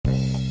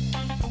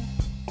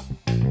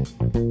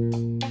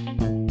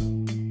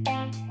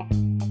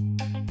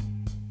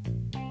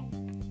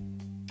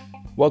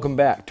Welcome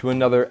back to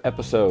another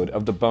episode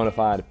of the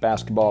Bonifant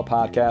Basketball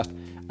Podcast.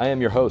 I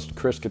am your host,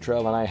 Chris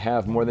Cottrell, and I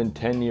have more than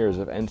 10 years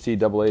of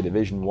NCAA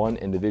Division I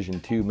and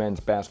Division II men's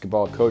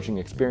basketball coaching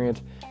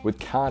experience with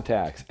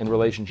contacts and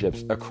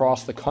relationships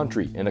across the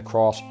country and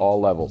across all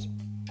levels.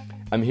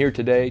 I'm here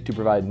today to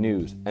provide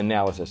news,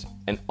 analysis,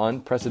 and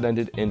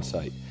unprecedented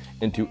insight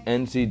into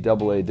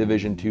NCAA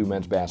Division II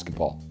men's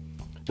basketball.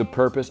 The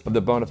purpose of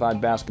the Bonifant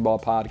Basketball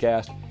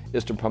Podcast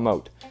is to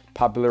promote,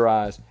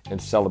 popularize,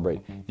 and celebrate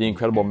the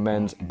incredible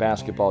men's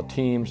basketball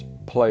teams,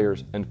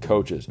 players, and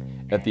coaches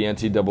at the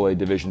NCAA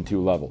Division II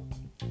level.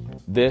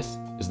 This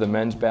is the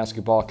men's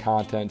basketball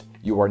content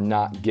you are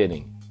not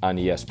getting on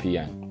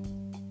ESPN.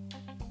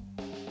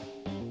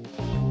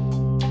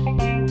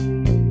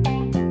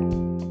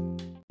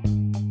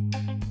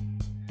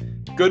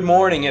 Good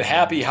morning and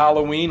happy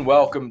Halloween.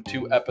 Welcome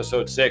to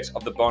episode 6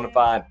 of the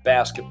Bonifant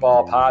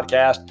Basketball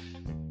Podcast.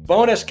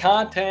 Bonus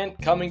content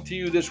coming to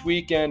you this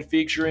weekend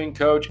featuring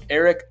Coach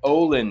Eric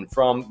Olin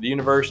from the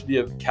University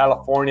of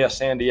California,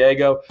 San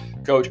Diego.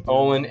 Coach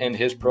Olin and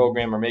his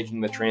program are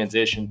making the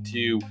transition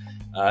to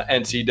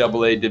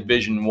NCAA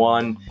Division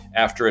I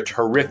after a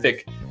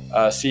terrific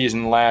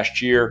season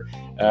last year.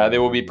 They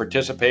will be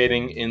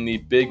participating in the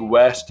Big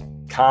West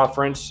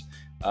Conference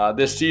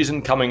this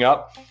season coming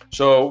up.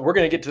 So we're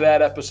going to get to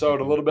that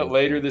episode a little bit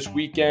later this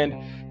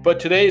weekend. But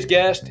today's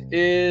guest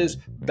is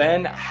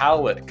Ben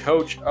Howlett,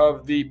 coach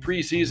of the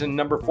preseason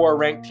number 4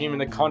 ranked team in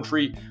the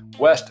country,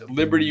 West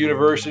Liberty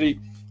University.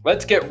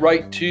 Let's get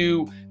right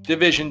to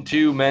Division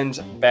II men's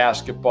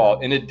basketball.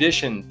 In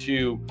addition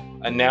to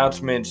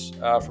announcements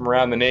from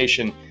around the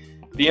nation,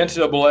 the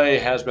NCAA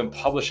has been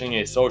publishing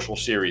a social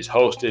series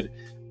hosted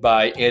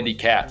by Andy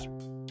Katz.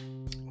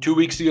 2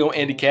 weeks ago,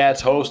 Andy Katz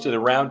hosted a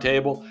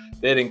roundtable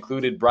that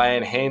included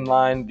Brian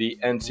Hainline, the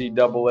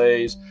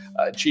NCAA's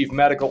Chief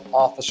Medical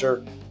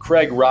Officer,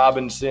 Craig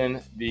Robinson,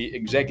 the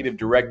Executive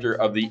Director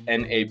of the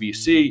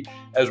NABC,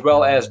 as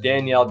well as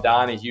Danielle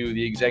Donahue,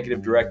 the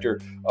Executive Director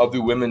of the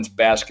Women's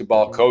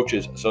Basketball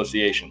Coaches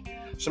Association.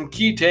 Some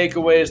key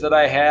takeaways that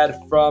I had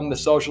from the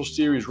social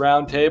series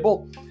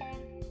roundtable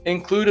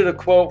included a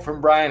quote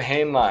from Brian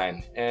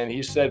Hainline, and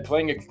he said,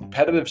 "Playing a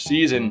competitive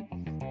season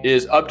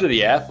is up to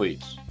the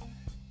athletes."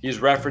 He's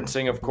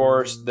referencing, of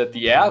course, that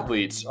the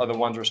athletes are the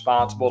ones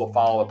responsible to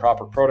follow the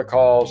proper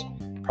protocols,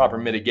 proper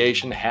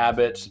mitigation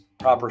habits,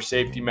 proper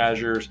safety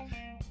measures,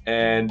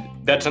 and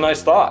that's a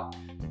nice thought.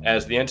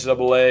 As the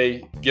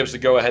NCAA gives the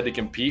go-ahead to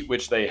compete,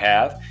 which they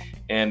have,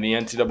 and the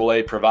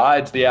NCAA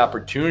provides the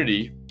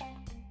opportunity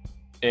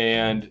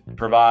and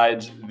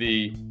provides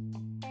the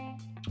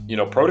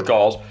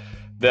protocols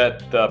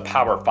that the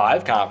Power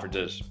 5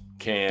 conferences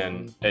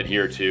can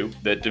adhere to,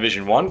 that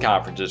Division I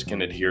conferences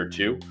can adhere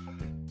to.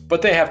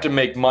 But they have to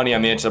make money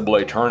on the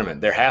NCAA tournament.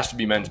 There has to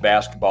be men's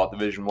basketball at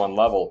Division I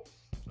level,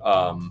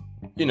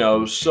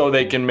 so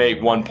they can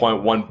make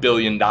 $1.1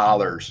 billion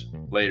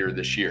later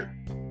this year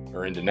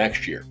or into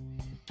next year.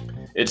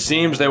 It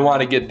seems they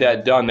want to get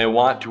that done. They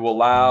want to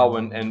allow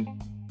and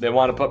they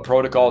want to put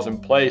protocols in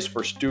place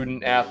for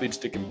student athletes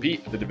to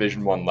compete at the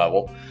Division I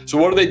level. So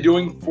what are they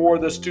doing for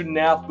the student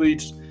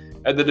athletes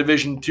at the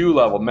Division II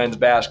level, men's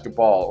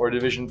basketball, or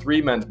Division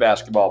III men's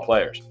basketball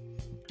players?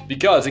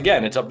 Because,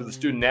 again, it's up to the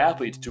student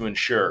athletes to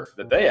ensure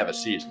that they have a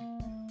season.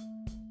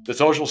 The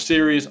social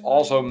series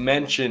also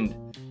mentioned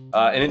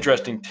an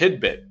interesting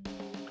tidbit,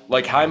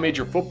 like high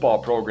major football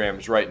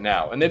programs right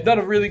now. And they've done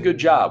a really good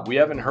job. We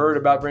haven't heard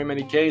about very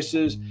many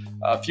cases,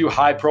 a few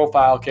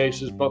high-profile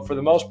cases, but for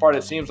the most part,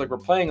 it seems like we're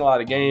playing a lot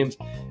of games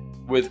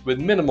with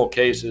minimal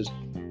cases.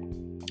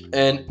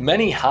 And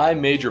many high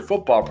major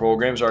football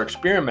programs are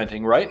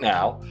experimenting right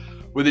now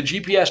with a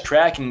GPS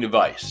tracking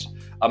device,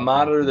 a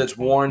monitor that's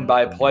worn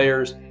by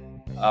players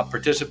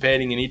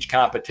participating in each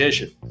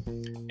competition.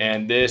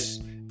 And this,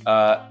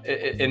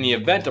 in the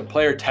event a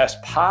player tests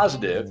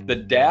positive, the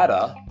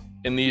data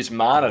in these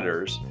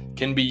monitors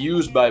can be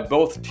used by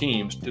both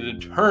teams to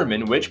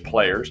determine which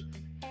players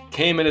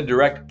came into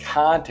direct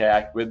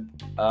contact with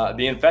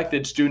the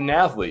infected student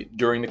athlete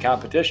during the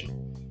competition.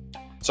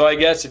 So I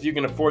guess if you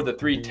can afford the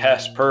 3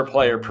 tests per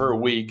player per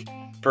week,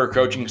 per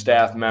coaching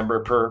staff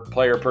member, per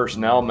player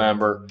personnel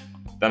member,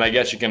 then I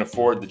guess you can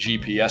afford the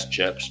GPS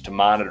chips to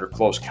monitor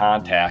close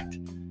contact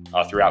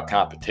throughout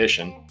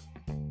competition.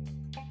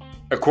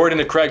 According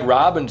to Craig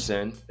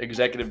Robinson,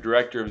 Executive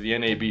Director of the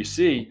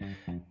NABC,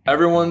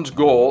 everyone's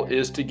goal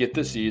is to get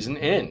the season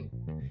in.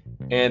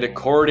 And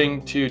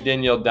according to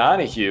Danielle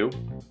Donahue,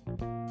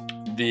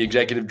 the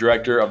Executive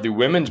Director of the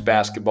Women's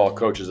Basketball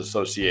Coaches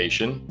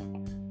Association,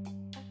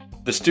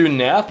 the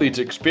student athlete's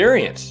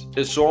experience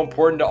is so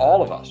important to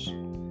all of us.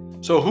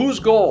 So whose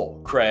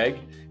goal, Craig,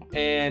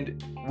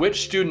 and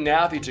which student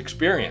athlete's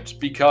experience?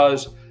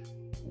 Because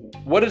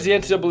what is the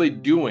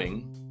NCAA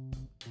doing?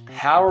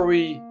 How are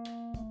we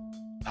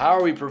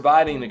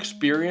providing an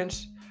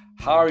experience?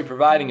 How are we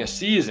providing a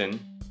season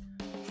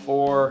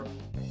for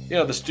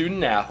the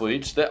student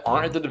athletes that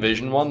aren't at the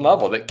Division I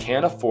level, that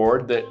can't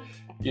afford, that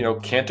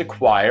can't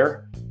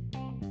acquire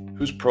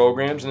whose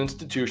programs and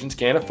institutions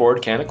can't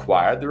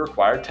acquire the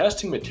required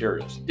testing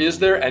materials? Is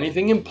there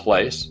anything in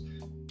place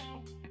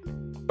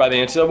by the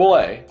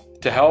NCAA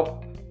to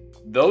help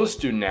those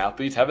student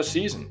athletes have a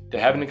season, to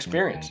have an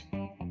experience?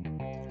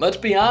 Let's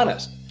be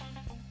honest.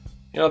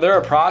 There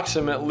are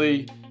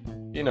approximately,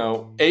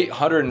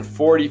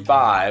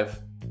 845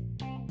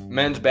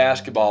 men's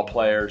basketball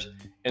players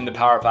in the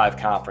Power 5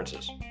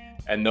 conferences.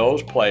 And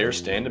those players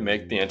stand to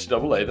make the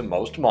NCAA the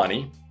most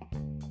money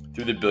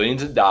through the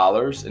billions of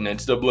dollars in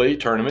NCAA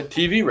tournament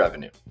TV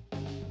revenue.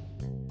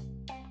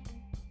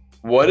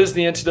 What is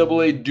the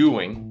NCAA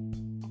doing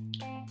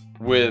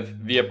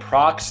with the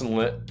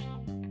approximate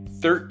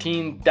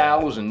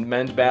 13,000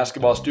 men's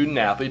basketball student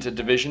athletes at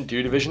Division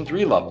II, Division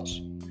III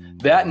levels?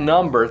 That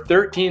number,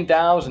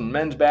 13,000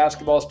 men's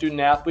basketball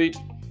student athletes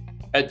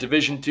at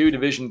Division II,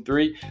 Division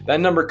III, that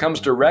number comes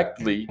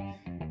directly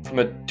from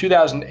a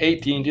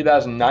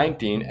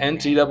 2018-2019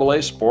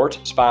 NCAA sports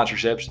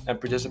sponsorships and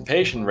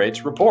participation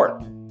rates report.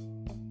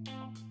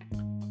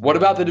 What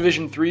about the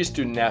Division III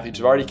student athletes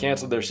who have already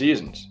canceled their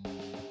seasons?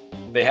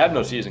 They have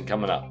no season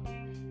coming up.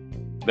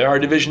 There are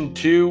Division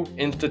II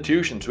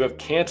institutions who have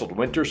canceled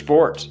winter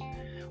sports.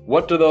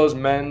 What do those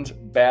men's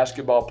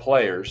basketball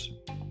players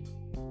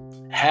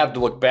have to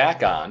look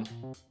back on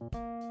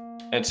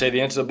and say the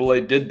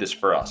NCAA did this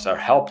for us, or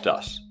helped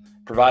us,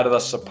 provided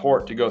us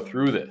support to go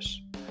through this?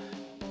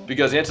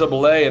 Because the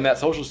NCAA in that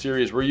social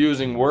series, we're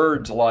using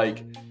words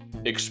like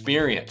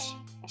experience,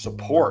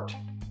 support,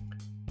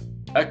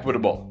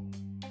 equitable,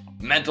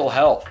 mental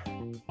health.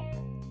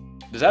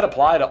 Does that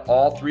apply to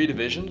all three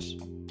divisions?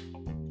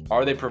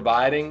 Are they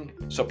providing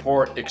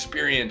support,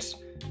 experience,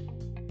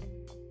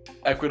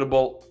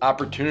 equitable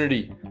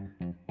opportunity,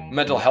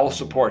 mental health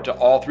support to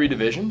all three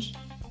divisions?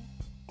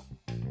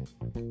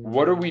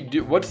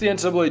 What's the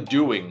NCAA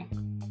doing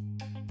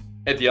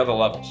at the other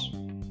levels?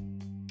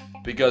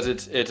 Because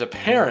it's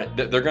apparent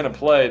that they're going to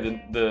play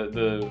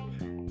the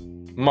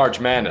March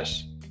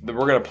Madness, that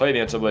we're going to play the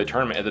NCAA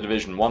tournament at the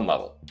Division I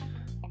level.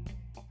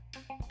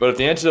 But if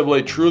the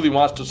NCAA truly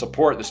wants to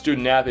support the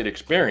student-athlete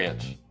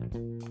experience,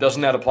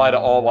 doesn't that apply to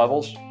all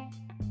levels?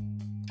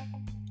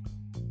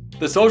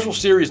 The social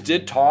series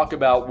did talk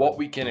about what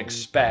we can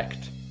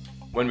expect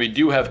when we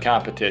do have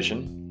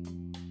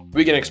competition.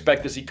 We can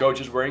expect to see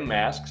coaches wearing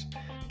masks,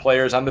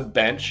 players on the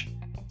bench,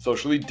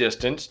 socially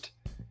distanced.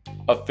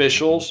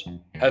 Officials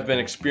have been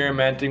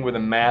experimenting with a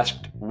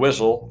masked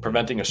whistle,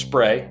 preventing a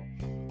spray.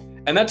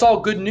 And that's all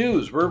good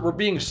news. We're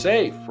being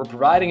safe. We're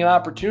providing an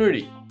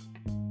opportunity.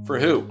 For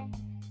who?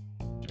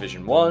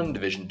 Division I,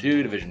 Division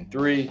II, Division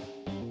III.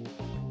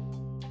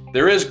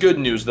 There is good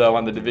news, though,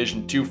 on the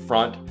Division II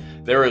front.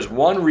 There is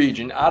one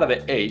region out of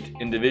the 8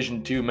 in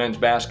Division II men's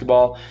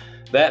basketball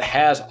that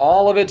has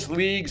all of its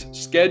leagues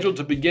scheduled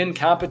to begin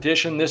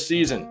competition this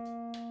season.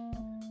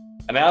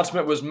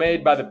 Announcement was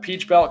made by the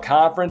Peach Belt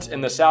Conference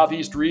in the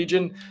Southeast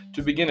region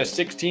to begin a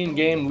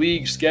 16-game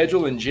league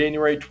schedule in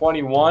January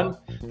 21.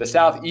 The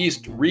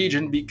Southeast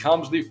region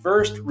becomes the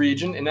first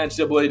region in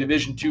NCAA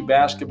Division II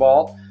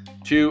basketball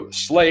to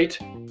slate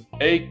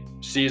a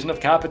season of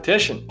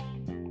competition.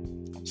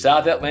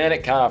 South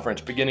Atlantic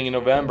Conference beginning in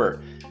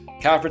November.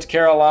 Conference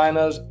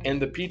Carolinas and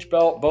the Peach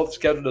Belt both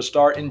scheduled to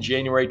start in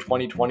January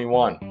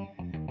 2021.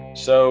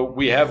 So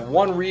we have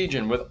one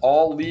region with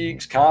all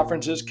leagues,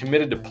 conferences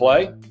committed to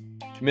play,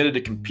 committed to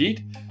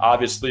compete.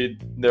 Obviously,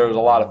 there's a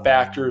lot of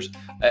factors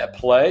at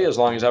play as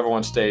long as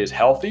everyone stays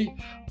healthy.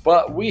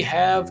 But we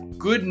have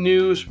good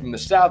news from the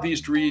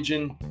Southeast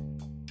region.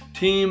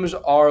 Teams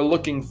are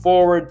looking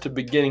forward to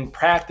beginning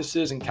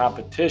practices and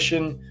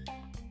competition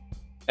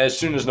as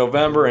soon as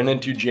November and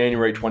into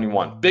January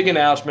 21. Big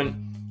announcement.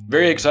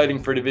 Very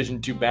exciting for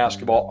Division II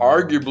basketball,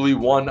 arguably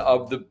one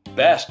of the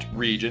best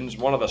regions,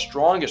 one of the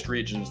strongest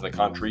regions in the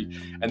country,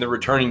 and they're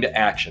returning to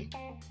action.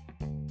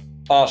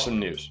 Awesome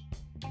news.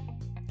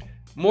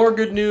 More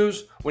good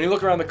news, when you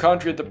look around the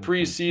country at the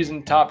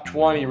preseason top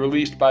 20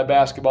 released by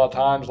Basketball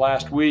Times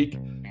last week,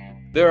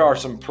 there are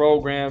some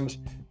programs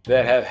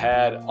that have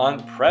had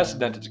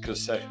unprecedented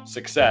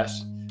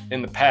success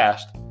in the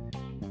past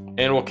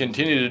and will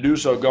continue to do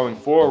so going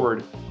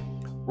forward.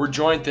 We're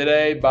joined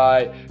today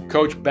by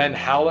Coach Ben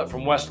Howlett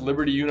from West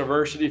Liberty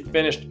University.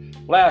 Finished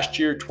last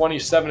year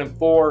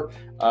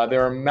 27-4. They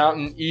are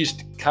Mountain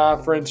East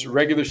Conference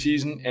regular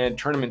season and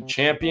tournament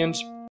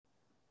champions.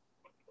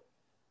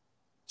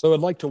 So I'd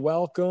like to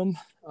welcome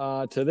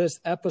to this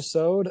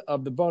episode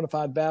of the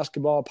Bonafide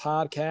Basketball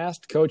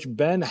Podcast, Coach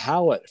Ben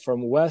Howlett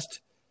from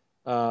West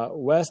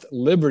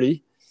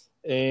Liberty.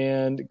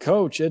 And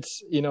Coach,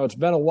 it's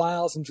been a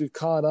while since we've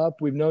caught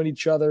up. We've known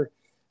each other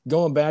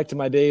going back to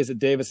my days at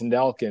Davis and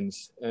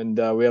Elkins, and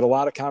we had a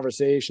lot of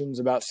conversations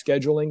about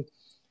scheduling,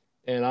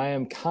 and I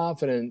am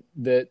confident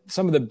that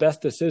some of the best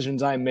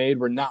decisions I made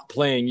were not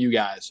playing you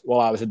guys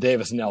while I was at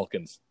Davis and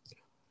Elkins.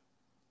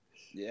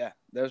 Yeah,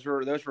 those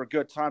were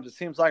good times. It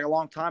seems like a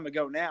long time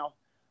ago now,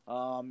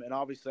 and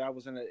obviously I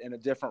was in a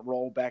different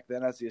role back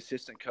then as the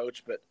assistant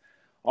coach, but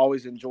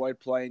always enjoyed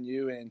playing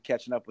you and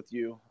catching up with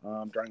you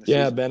during the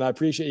season. Yeah, Ben, I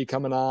appreciate you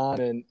coming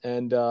on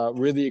and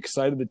really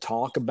excited to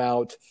talk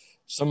about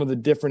some of the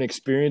different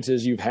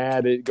experiences you've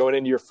had going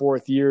into your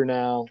fourth year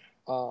now.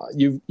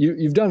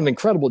 You've done an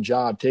incredible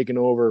job taking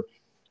over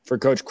for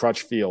Coach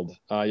Crutchfield.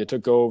 You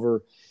took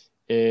over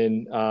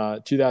in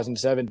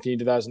 2017,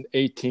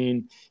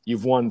 2018.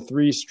 You've won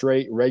 3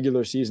 straight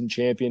regular season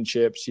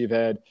championships. You've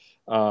had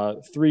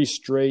 3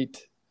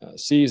 straight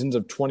seasons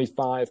of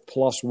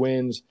 25-plus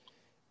wins.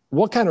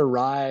 What kind of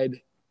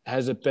ride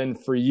has it been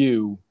for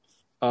you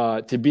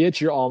to be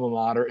at your alma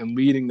mater and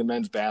leading the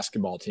men's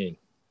basketball team?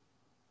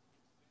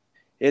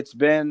 It's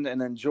been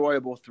an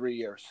enjoyable 3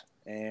 years,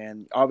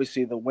 and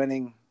obviously the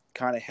winning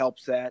kind of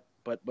helps that,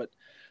 but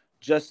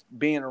just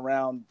being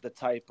around the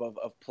type of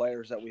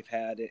players that we've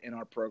had in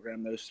our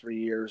program those 3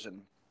 years.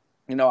 And,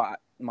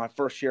 my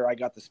first year I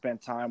got to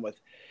spend time with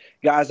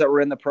guys that were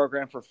in the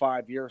program for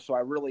 5 years, so I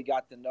really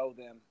got to know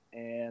them.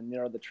 And,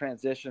 the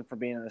transition from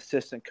being an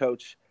assistant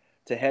coach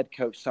to head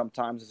coach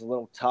sometimes is a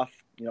little tough,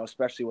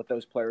 especially with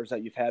those players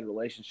that you've had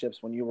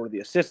relationships when you were the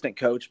assistant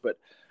coach. But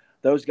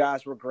those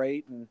guys were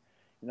great, and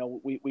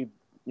we've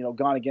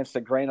gone against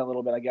the grain a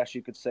little bit, I guess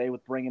you could say,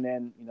 with bringing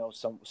in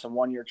some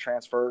 1-year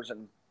transfers,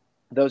 and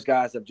those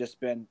guys have just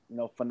been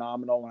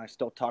phenomenal, and I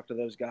still talk to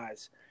those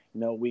guys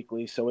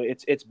weekly. So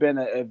it's been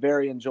a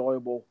very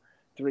enjoyable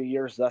 3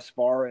 years thus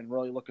far, and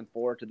really looking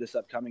forward to this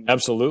upcoming year.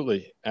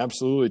 Absolutely.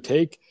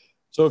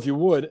 So if you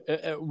would,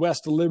 at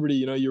West of Liberty,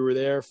 you were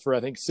there for, I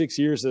think, 6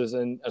 years as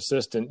an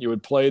assistant. You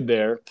had played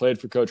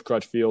for Coach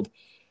Crutchfield.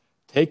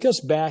 Take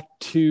us back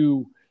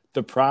to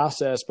the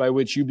process by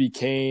which you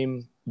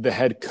became the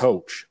head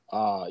coach.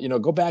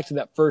 Go back to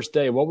that first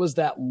day. What was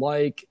that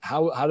like?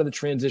 How did the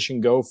transition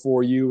go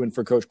for you and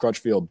for Coach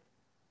Crutchfield?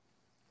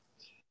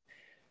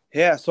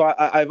 Yeah, so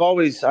I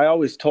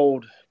always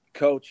told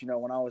Coach,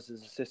 when I was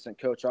his assistant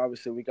coach,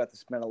 obviously we got to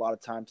spend a lot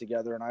of time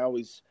together, and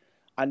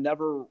I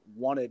never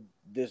wanted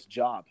this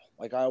job.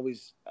 Like I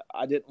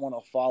didn't want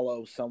to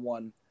follow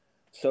someone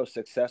so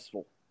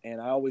successful, and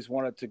I always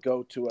wanted to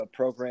go to a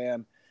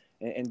program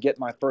and get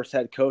my first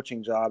head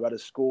coaching job at a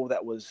school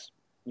that was,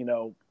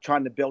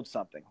 trying to build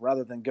something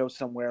rather than go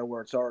somewhere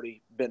where it's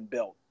already been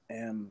built.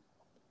 And,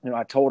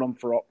 I told him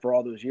for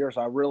all those years,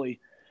 I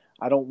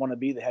don't want to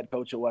be the head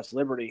coach at West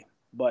Liberty.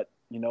 But,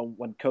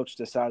 when Coach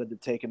decided to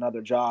take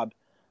another job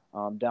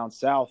down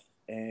south,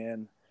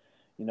 and,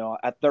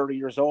 at 30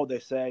 years old, they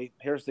say,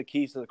 here's the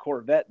keys to the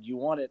Corvette. Do you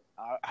want it?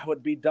 I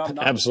would be dumb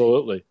not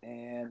Absolutely. to.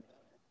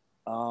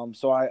 And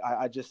so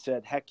I just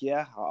said, heck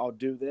yeah, I'll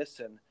do this.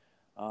 And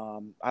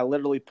I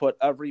literally put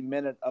every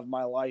minute of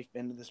my life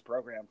into this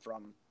program,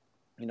 from,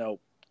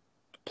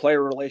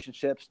 player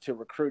relationships to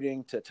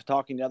recruiting to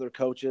talking to other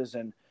coaches.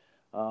 And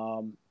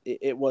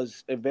it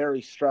was a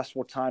very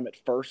stressful time at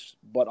first,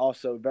 but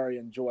also very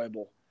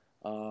enjoyable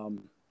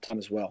time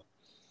as well.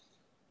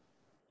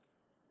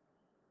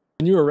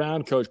 And you were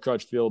around Coach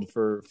Crutchfield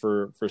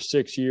for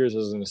 6 years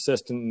as an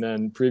assistant, and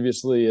then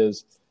previously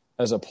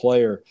as a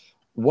player.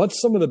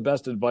 What's some of the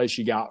best advice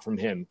you got from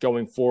him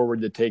going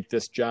forward to take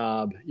this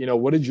job?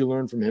 What did you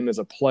learn from him as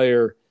a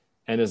player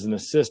and as an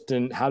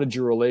assistant? How did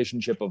your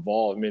relationship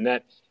evolve? I mean,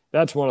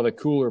 that's one of the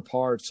cooler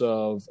parts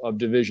of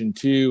Division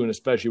II, and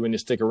especially when you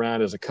stick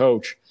around as a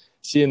coach,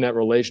 seeing that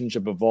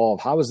relationship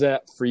evolve. How was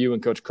that for you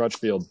and Coach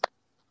Crutchfield?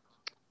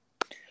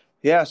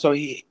 Yeah, so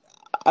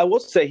I will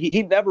say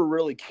he never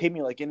really gave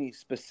me like any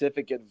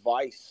specific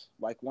advice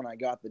like when I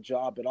got the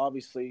job, but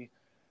obviously,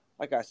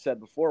 like I said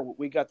before,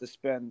 we got to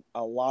spend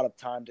a lot of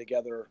time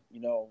together,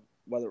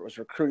 whether it was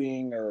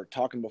recruiting or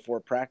talking before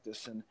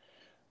practice. And,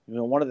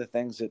 one of the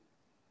things that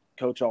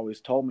Coach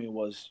always told me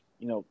was,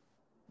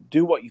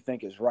 do what you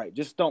think is right.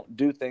 Just don't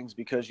do things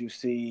because you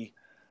see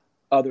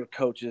other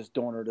coaches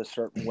doing it a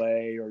certain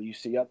way, or you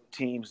see other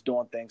teams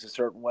doing things a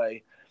certain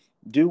way.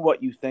 Do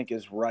what you think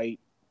is right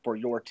for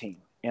your team.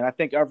 And I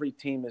think every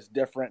team is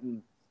different,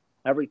 and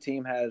every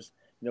team has,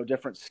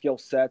 different skill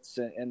sets,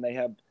 and they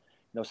have,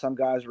 some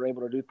guys are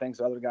able to do things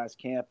other guys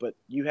can't, but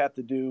you have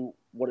to do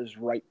what is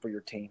right for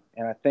your team.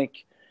 And I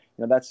think,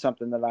 that's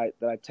something that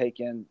I take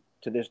into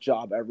this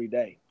job every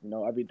day.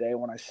 Every day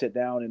when I sit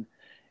down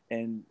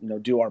and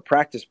do our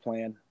practice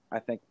plan, I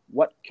think,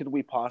 what could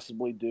we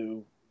possibly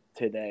do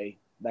today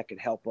that could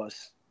help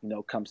us,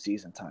 come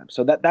season time?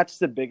 So that's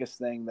the biggest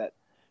thing that,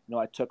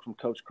 I took from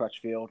Coach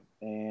Crutchfield,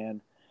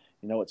 and,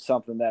 it's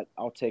something that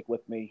I'll take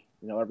with me,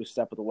 every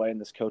step of the way in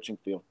this coaching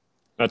field.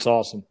 That's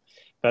awesome.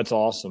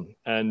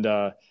 And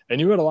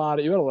you had a lot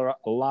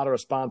of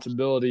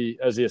responsibility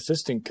as the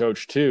assistant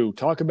coach too.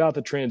 Talk about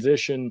the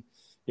transition,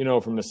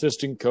 from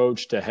assistant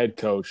coach to head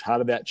coach. How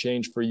did that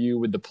change for you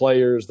with the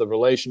players, the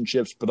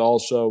relationships, but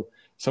also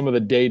some of the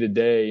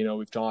day-to-day?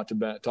 We've talked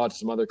to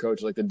some other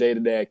coaches, like the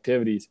day-to-day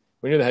activities.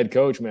 When you're the head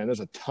coach, man, there's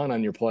a ton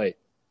on your plate.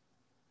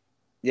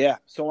 Yeah.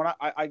 So when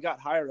I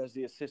got hired as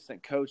the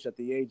assistant coach at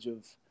the age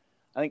of,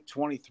 I think,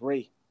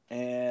 23,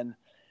 and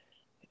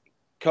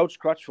Coach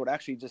Crutchfield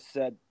actually just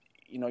said,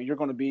 you're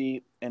going to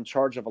be in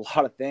charge of a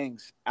lot of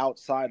things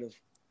outside of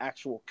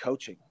actual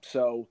coaching.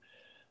 So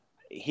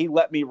he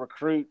let me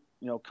recruit,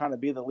 kind of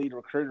be the lead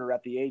recruiter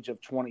at the age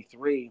of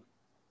 23,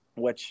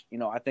 which,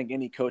 I think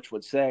any coach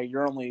would say,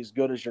 you're only as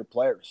good as your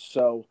players.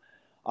 So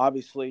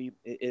obviously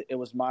it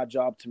was my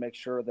job to make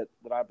sure that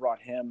I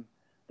brought him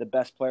the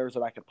best players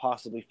that I could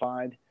possibly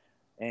find.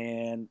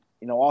 And,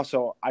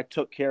 also I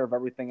took care of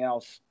everything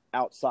else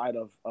outside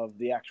of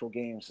the actual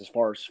games, as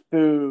far as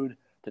food,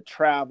 to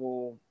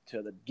travel,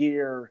 to the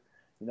gear.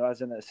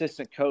 As an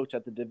assistant coach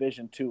at the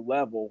Division II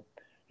level,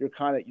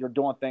 you're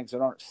doing things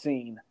that aren't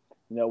seen,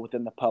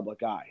 within the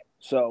public eye.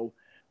 So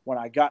when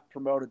I got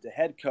promoted to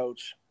head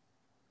coach,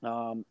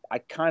 I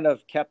kind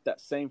of kept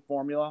that same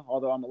formula,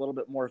 although I'm a little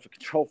bit more of a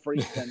control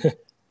freak than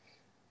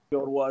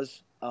Field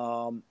was.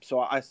 So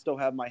I still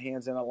have my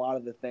hands in a lot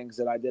of the things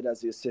that I did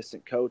as the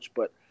assistant coach.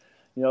 But,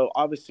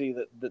 obviously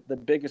the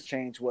biggest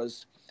change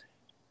was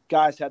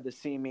guys had to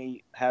see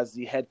me as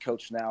the head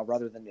coach now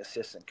rather than the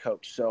assistant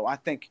coach. So I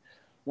think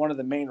one of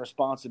the main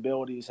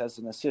responsibilities as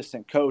an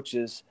assistant coach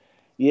is,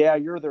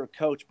 you're their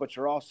coach, but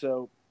you're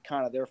also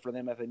kind of there for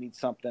them if they need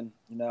something,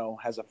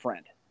 as a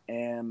friend.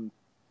 And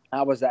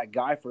I was that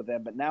guy for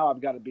them, but now I've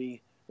got to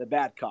be the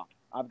bad cop.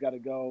 I've got to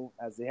go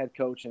as the head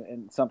coach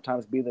and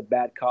sometimes be the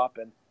bad cop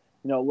and,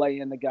 lay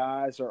in the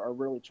guys or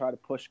really try to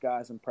push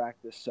guys in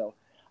practice. So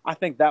I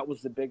think that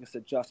was the biggest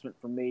adjustment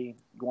for me,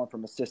 going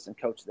from assistant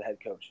coach to the head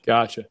coach.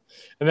 Gotcha.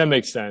 And that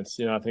makes sense.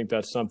 I think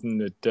that's something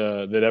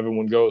that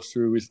everyone goes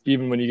through, is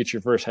even when you get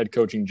your first head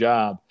coaching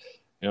job,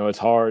 it's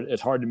hard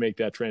to make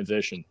that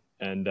transition.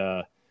 And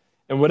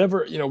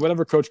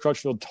whatever Coach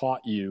Crutchfield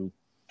taught you,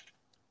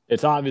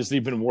 it's obviously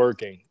been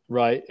working,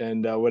 right?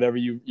 And whatever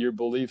your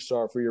beliefs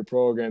are for your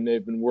program,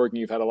 they've been working.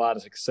 You've had a lot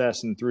of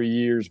success in 3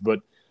 years, but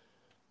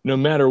no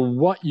matter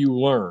what you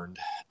learned,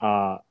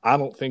 I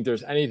don't think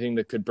there's anything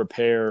that could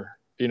prepare,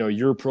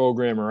 your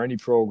program or any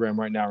program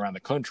right now around the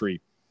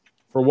country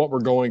for what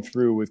we're going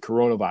through with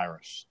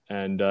coronavirus.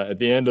 And at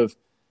the end of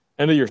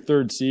your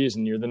third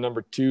season, you're the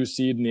number 2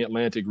 seed in the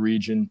Atlantic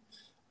region.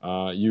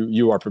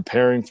 You are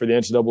preparing for the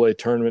NCAA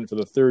tournament for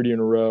the third year in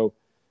a row.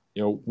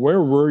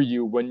 Where were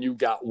you when you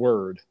got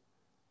word,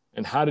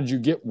 and how did you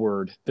get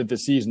word that the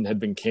season had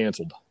been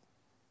canceled?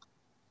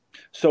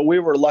 So we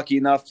were lucky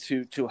enough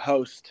to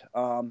host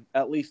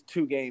at least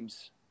 2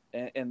 games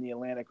in the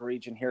Atlantic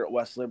region here at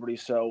West Liberty.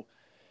 So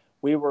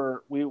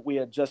we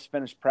had just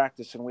finished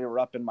practice, and we were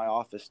up in my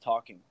office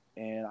talking.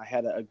 And I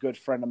had a good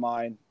friend of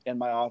mine in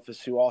my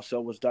office who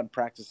also was done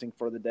practicing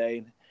for the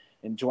day,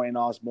 and Joanne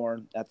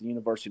Osborne at the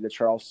University of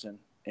Charleston.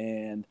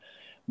 And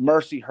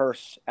Mercy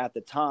Hurst at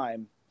the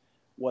time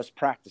was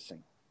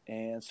practicing.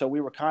 And so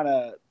we were kind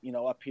of,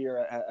 up here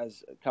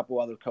as a couple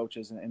other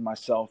coaches and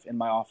myself in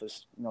my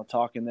office,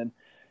 talking. Then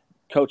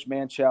Coach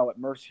Manchow at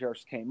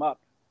Mercyhurst came up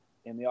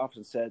in the office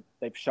and said,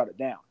 they've shut it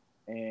down.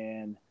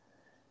 And,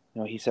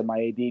 he said, my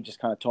AD just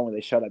kind of told me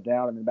they shut it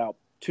down. And about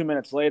 2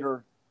 minutes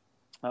later,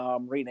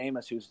 Reed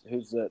Amos, who's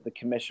the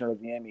commissioner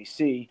of the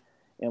MEC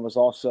and was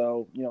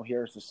also,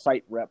 here as the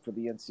site rep for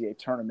the NCAA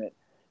tournament,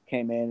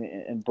 came in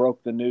and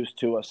broke the news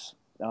to us.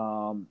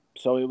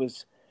 So it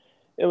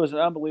was an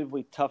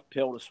unbelievably tough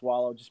pill to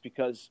swallow, just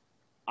because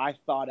I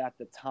thought at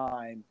the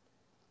time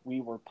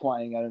we were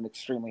playing at an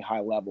extremely high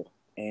level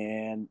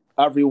and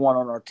everyone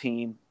on our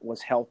team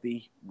was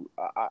healthy.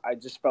 I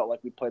just felt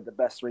like we played the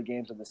best 3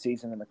 games of the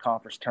season in the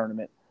conference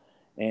tournament,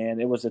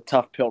 and it was a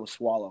tough pill to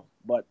swallow.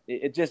 But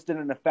it just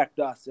didn't affect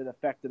us. It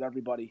affected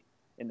everybody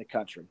in the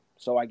country.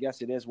 So I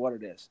guess it is what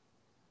it is.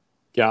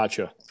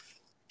 Gotcha.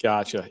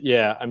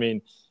 Yeah, I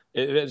mean,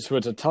 so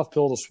it's a tough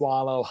pill to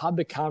swallow. How'd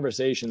the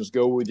conversations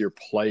go with your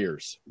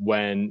players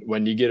when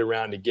you get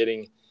around to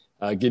getting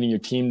your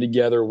team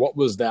together? What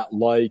was that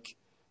like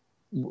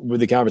with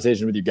the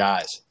conversation with you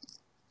guys?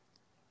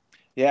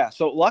 Yeah,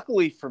 so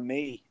luckily for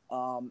me,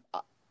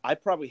 I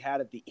probably had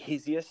it the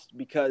easiest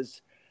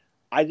because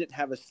I didn't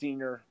have a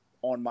senior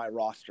on my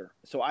roster.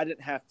 So I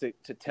didn't have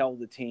to tell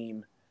the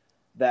team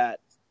that,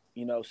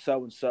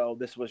 so-and-so,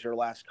 this was your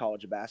last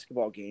college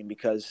basketball game,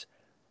 because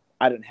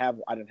I didn't have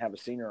a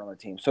senior on the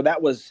team. So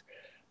that was,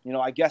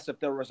 I guess if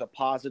there was a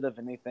positive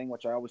in anything,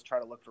 which I always try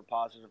to look for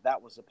positive,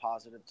 that was a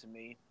positive to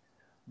me.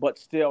 But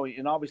still,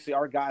 and obviously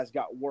our guys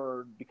got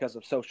word because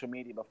of social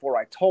media before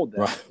I told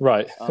them.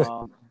 Right.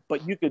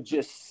 But you could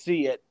just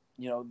see it.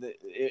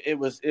 It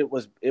was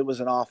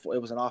an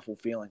awful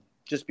feeling,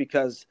 just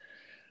because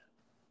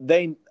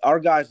our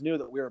guys knew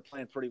that we were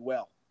playing pretty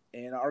well,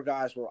 and our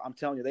guys were. I'm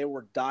telling you, they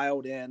were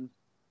dialed in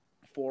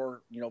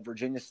for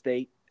Virginia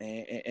State,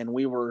 and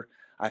we were.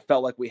 I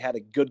felt like we had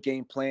a good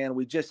game plan.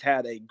 We just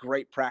had a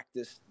great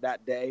practice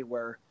that day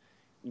where,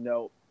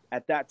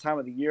 at that time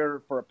of the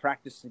year for a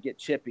practice to get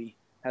chippy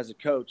as a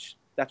coach,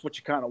 that's what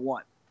you kind of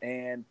want.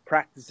 And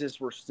practices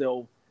were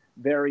still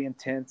very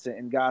intense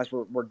and guys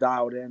were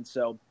dialed in.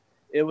 So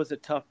it was a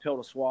tough pill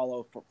to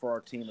swallow for our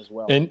team as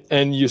well.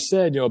 And you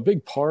said, a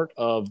big part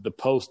of the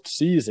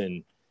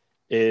postseason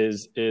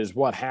is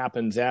what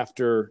happens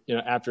after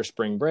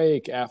spring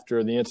break,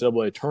 after the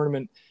NCAA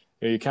tournament.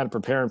 You're kind of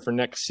preparing for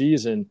next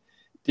season.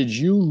 Did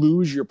you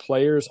lose your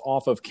players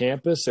off of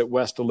campus at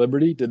West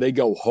Liberty? Did they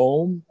go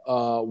home?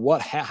 How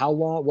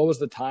long? What was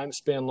the time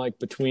span like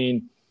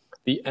between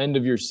the end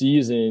of your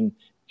season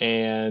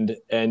and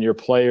your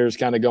players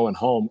kind of going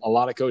home. A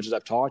lot of coaches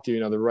I've talked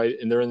to,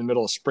 they're in the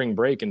middle of spring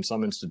break in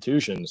some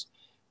institutions,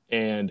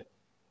 and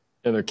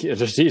their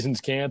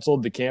season's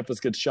canceled. The campus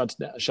gets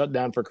shut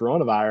down for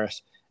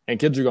coronavirus, and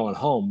kids are going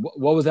home.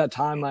 What was that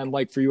timeline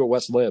like for you at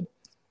West Lib?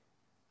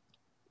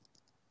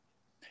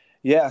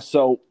 Yeah,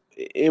 so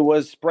it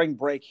was spring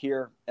break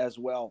here as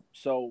well.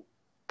 So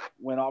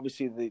when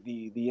obviously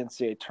the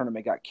NCAA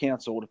tournament got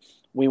canceled,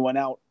 we went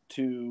out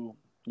to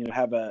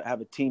have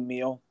a team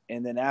meal,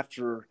 and then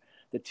after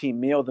the team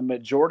meal, the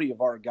majority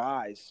of our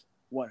guys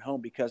went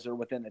home because they're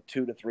within a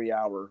 2 to 3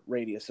 hour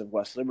radius of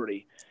West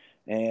Liberty.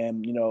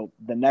 And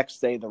the next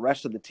day, the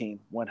rest of the team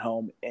went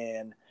home,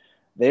 and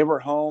they were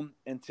home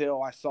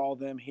until I saw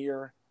them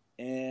here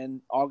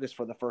in August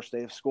for the first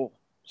day of school.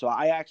 So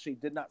I actually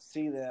did not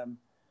see them.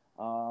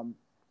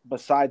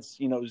 Besides,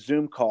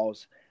 Zoom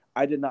calls,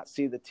 I did not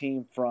see the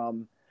team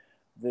from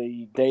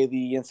the day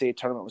the NCAA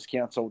tournament was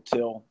canceled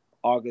till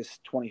August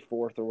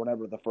 24th or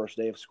whenever the first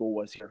day of school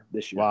was here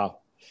this year. Wow.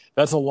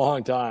 That's a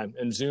long time.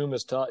 And Zoom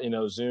is tough.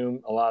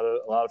 Zoom, a lot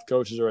of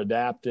coaches are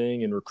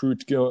adapting, and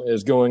recruits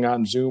is going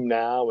on Zoom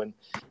now, and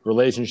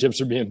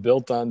relationships are being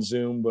built on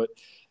Zoom. But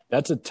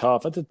that's a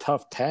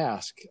tough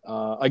task.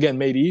 Again,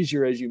 made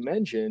easier, as you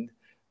mentioned,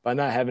 by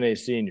not having any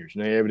seniors.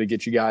 You're able to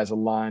get you guys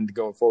aligned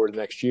going forward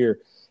next year.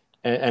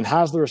 And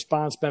how's the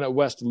response been at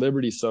West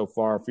Liberty so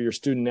far for your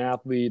student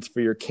athletes,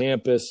 for your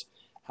campus?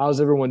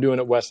 How's everyone doing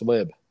at West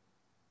Lib?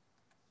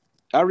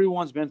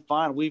 Everyone's been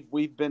fine.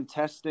 We've been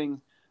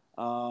testing,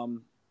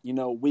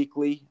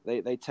 weekly.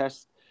 They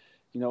test,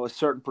 a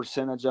certain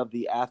percentage of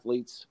the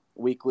athletes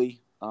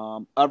weekly.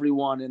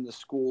 Everyone in the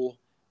school,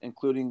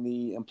 including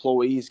the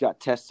employees, got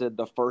tested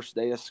the first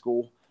day of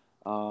school.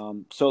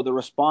 So the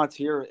response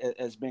here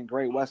has been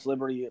great. West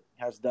Liberty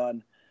has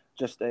done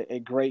just a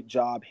great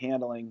job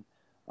handling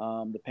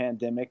the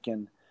pandemic,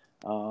 and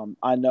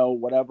I know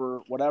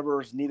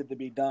whatever is needed to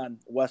be done,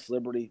 West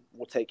Liberty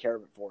will take care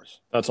of it for us.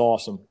 That's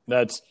awesome.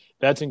 That's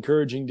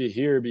encouraging to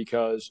hear,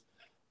 because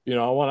I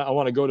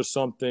want to go to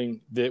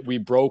something that we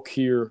broke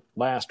here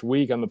last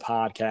week on the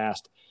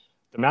podcast.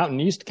 The Mountain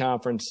East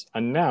Conference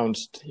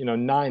announced,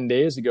 9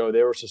 days ago,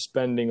 they were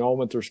suspending all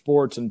winter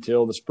sports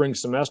until the spring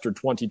semester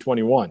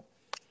 2021.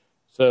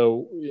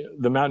 So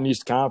the Mountain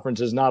East Conference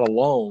is not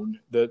alone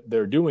that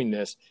they're doing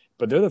this,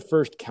 but they're the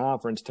first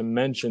conference to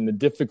mention the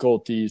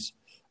difficulties,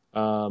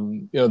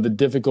 the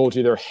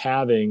difficulty they're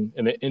having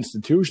and the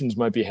institutions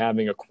might be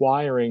having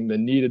acquiring the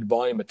needed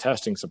volume of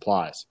testing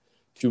supplies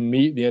to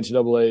meet the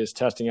NCAA's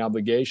testing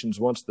obligations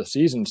once the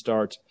season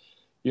starts.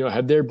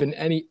 Have there been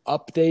any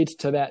updates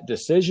to that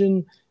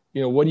decision?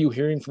 What are you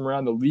hearing from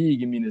around the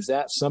league? I mean, is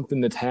that something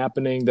that's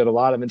happening that a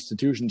lot of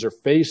institutions are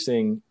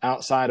facing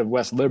outside of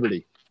West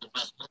Liberty?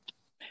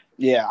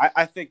 Yeah,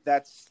 I think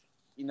that's,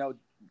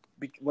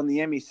 when the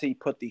MEC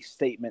put the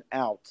statement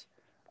out,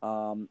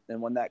 and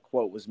when that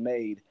quote was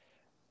made,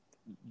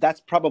 that's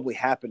probably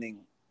happening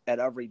at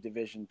every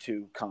Division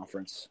II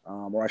conference,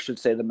 or I should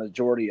say the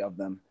majority of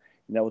them,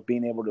 with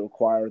being able to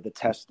acquire the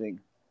testing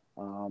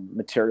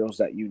materials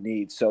that you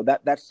need. So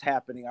that's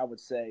happening, I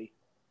would say,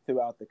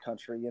 throughout the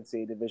country,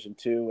 NCAA Division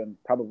II and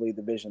probably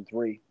Division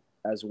III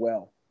as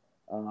well.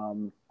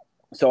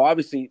 So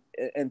obviously,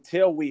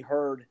 until we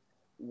heard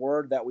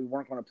word that we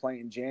weren't going to play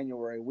in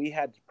January, we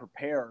had to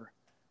prepare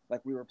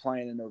like we were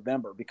playing in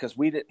November, because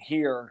we didn't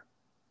hear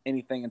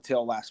anything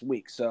until last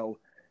week. So,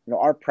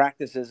 our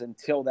practices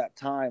until that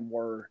time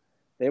were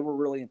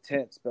really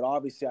intense. But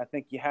obviously, I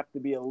think you have to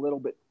be a little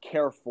bit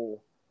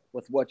careful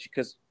with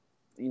because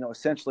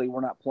essentially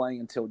we're not playing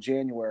until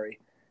January.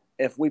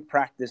 If we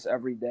practice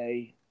every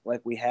day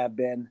like we have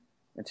been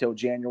until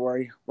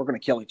January, we're going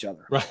to kill each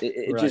other. Right.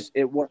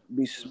 It wouldn't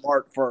be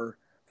smart for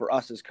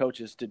us as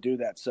coaches to do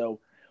that. So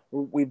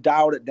we've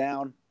dialed it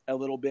down a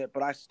little bit,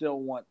 but I still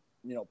want,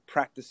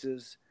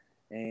 practices,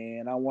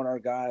 and I want our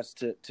guys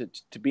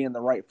to be in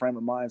the right frame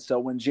of mind. So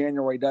when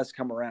January does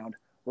come around,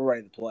 we're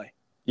ready to play.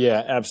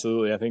 Yeah,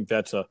 absolutely. I think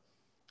that's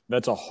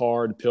a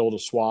hard pill to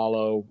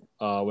swallow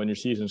when your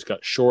season's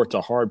cut short. It's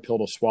a hard pill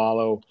to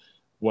swallow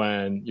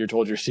when you're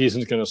told your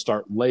season's going to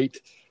start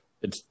late.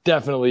 It's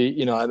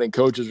definitely, I think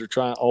coaches are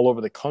trying all over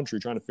the country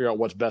trying to figure out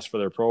what's best for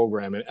their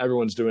program, and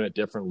everyone's doing it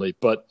differently.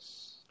 But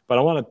I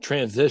want to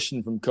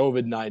transition from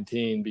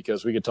COVID-19,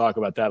 because we could talk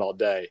about that all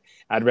day.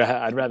 I'd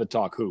rather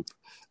talk hoop,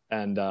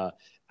 and I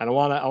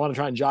want to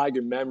try and jog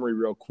your memory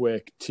real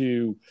quick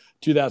to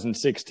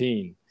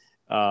 2016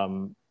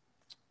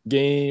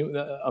 game,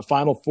 a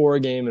Final Four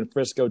game in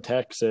Frisco,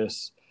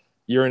 Texas.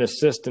 You're an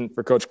assistant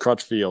for Coach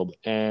Crutchfield,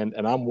 and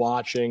I'm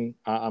watching.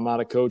 I'm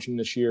out of coaching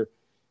this year,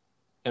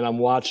 and I'm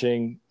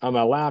watching on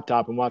my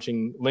laptop. I'm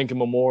watching Lincoln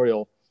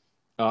Memorial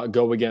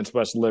go against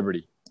West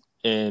Liberty.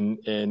 And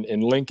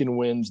Lincoln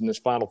wins in this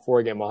Final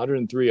Four game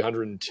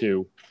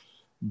 103-102.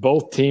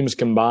 Both teams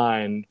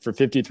combined for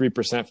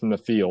 53% from the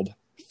field,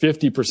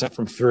 50%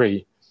 from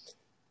three.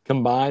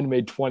 Combined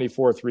made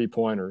 24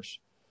 three-pointers.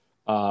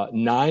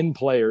 9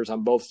 players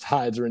on both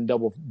sides are in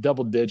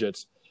double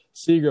digits.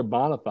 Seger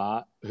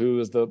Bonifant, who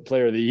is the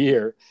player of the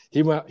year,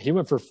 he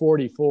went for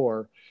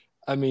 44.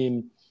 I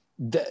mean,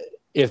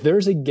 if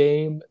there's a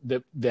game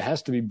that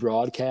has to be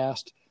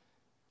broadcast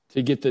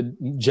to get the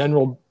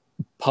general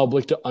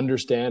public to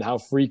understand how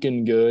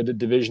freaking good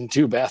Division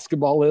II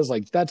basketball is,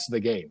 like, that's the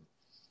game.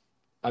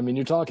 I mean,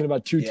 you're talking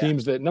about two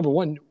teams that, number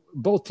one,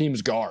 both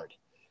teams guard,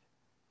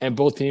 and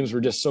both teams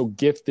were just so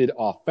gifted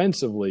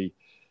offensively.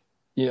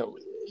 You know,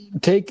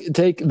 take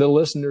the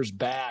listeners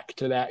back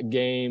to that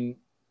game.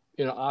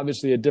 You know,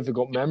 obviously a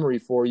difficult memory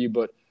for you,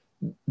 but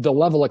the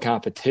level of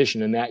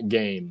competition in that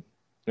game.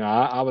 You know,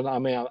 I was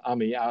on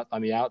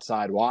the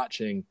outside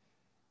watching.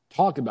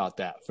 Talk about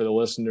that for the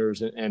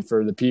listeners and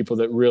for the people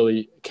that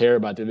really care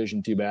about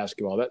Division II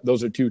basketball.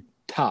 Those are two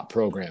top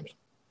programs.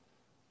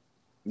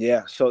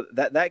 Yeah, so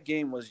that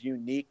game was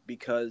unique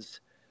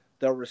because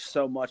there was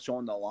so much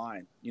on the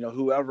line. You know,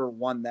 whoever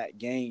won that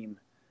game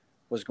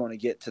was going to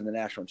get to the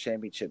national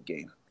championship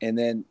game. And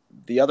then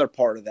the other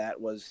part of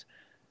that was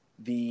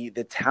the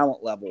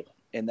talent level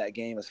in that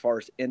game as far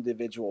as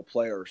individual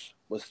players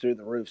was through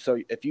the roof. So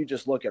if you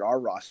just look at our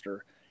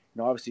roster,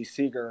 you know, obviously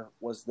Seger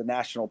was the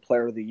National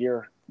Player of the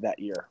Year that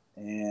year.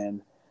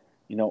 And,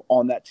 you know,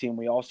 on that team,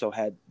 we also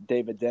had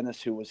David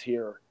Dennis, who was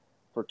here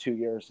for 2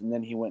 years. And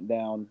then he went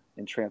down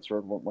and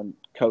transferred when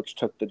Coach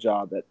took the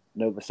job at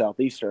Nova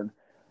Southeastern.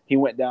 He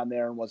went down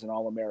there and was an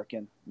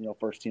All-American, you know,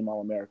 first-team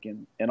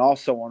All-American. And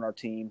also on our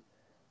team,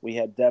 we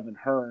had Devin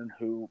Hearn,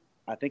 who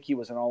I think he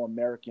was an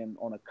All-American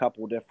on a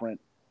couple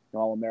different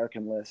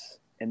All-American lists.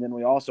 And then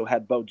we also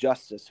had Bo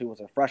Justice, who was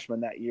a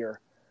freshman that year,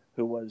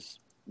 who was,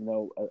 you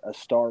know, a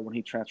star when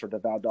he transferred to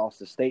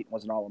Valdosta State and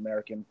was an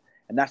All-American.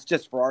 And that's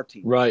just for our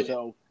team. Right.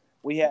 So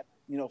we had,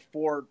 you know,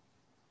 4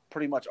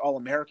 pretty much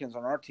All-Americans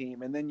on our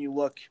team. And then you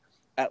look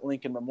at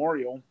Lincoln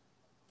Memorial,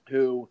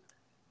 who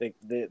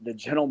the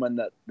gentleman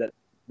that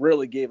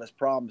really gave us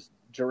problems,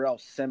 Jarrell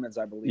Simmons,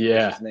 I believe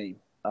was his name.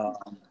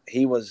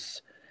 He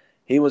was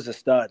a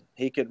stud.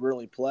 He could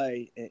really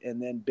play.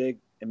 And then big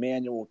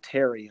Emmanuel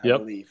Terry, I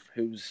believe,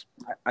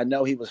 I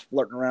know he was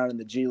flirting around in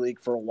the G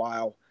League for a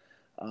while.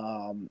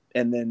 And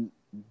then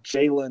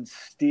Jalen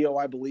Steele,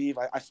 I believe.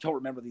 I still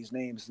remember these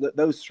names.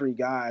 Those 3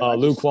 guys.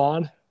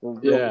 Luquan?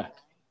 Really,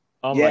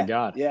 my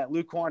God. Yeah,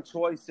 Luquan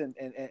Choice and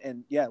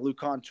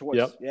Luquan Choice.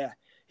 Yep. Yeah.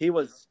 He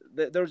was –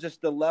 there was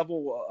just the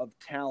level of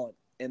talent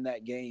in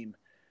that game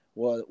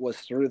was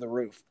through the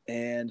roof.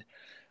 And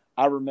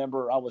I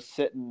remember I was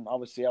sitting –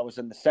 obviously I was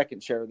in the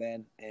second chair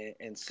then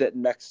and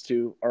sitting next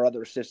to our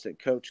other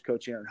assistant coach,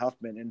 Coach Aaron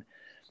Huffman. And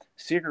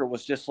Seger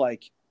was just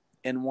like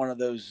in one of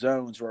those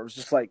zones where it was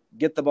just like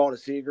get the ball to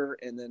Seger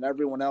and then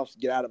everyone else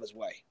get out of his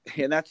way.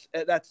 And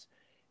that's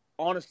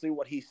honestly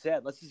what he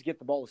said. Let's just get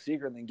the ball to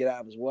Seger and then get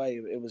out of his way.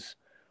 It was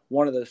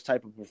one of those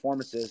type of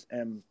performances,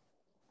 and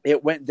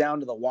it went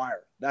down to the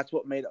wire. That's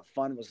what made it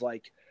fun, was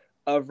like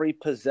every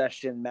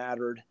possession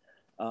mattered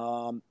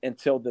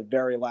until the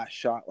very last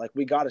shot. Like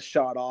we got a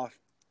shot off,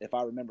 if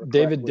I remember correctly.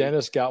 David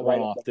Dennis got one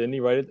off, didn't he?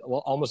 Right,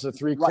 almost a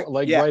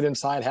right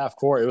inside half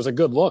court. It was a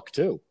good look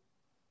too.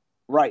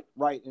 Right,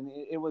 and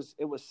it was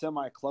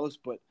semi close,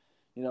 but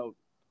you know,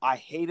 I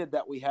hated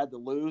that we had to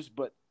lose.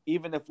 But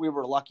even if we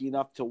were lucky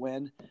enough to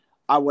win,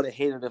 I would have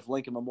hated if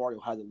Lincoln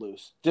Memorial had to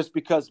lose, just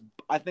because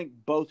I think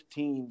both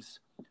teams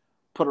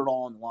put it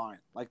all on the line.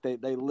 Like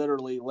they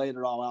literally laid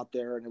it all out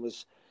there, and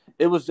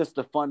it was just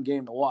a fun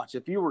game to watch.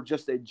 If you were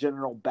just a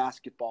general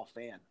basketball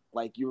fan,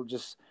 like you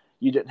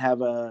didn't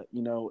have a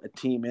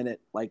team in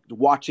it, like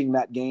watching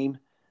that game,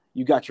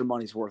 you got your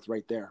money's worth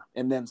right there,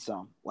 and then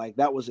some. Like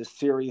that was a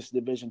serious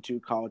Division II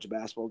college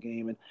basketball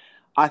game, and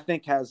I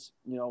think as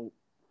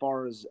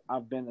far as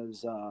I've been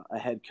as a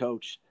head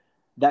coach,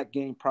 that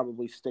game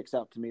probably sticks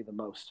out to me the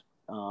most.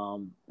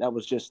 That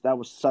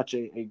was such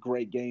a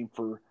great game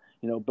for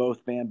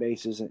both fan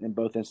bases and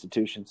both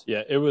institutions.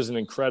 Yeah, it was an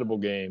incredible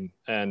game,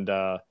 and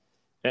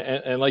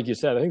like you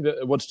said, I think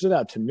that what stood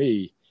out to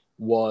me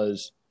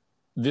was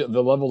the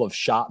level of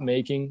shot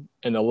making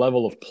and the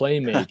level of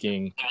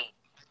playmaking.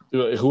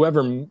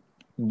 Whoever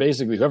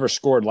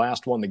scored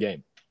last won the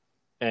game,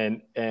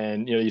 and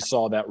you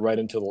saw that right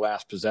into the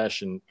last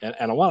possession. And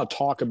I want to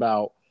talk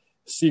about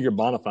Seger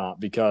Bonifant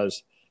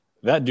because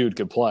that dude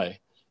could play.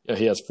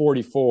 He has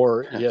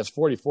 44. He has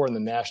 44 in the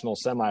national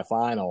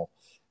semifinal.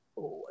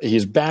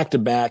 He's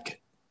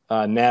back-to-back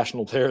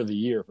National Player of the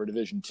Year for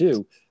Division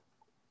II.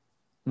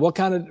 What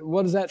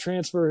does that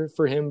transfer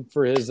for him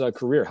for his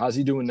career? How's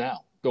he doing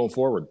now going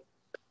forward?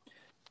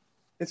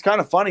 It's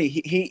kind of funny.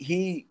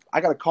 He I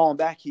got to call him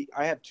back.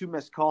 I have 2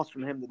 missed calls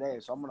from him today,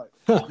 so I'm going to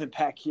call him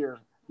back here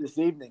this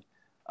evening.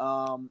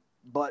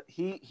 But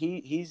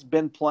he's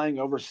been playing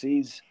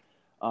overseas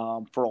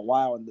for a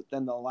while, and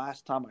then the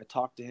last time I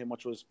talked to him,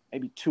 which was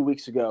maybe 2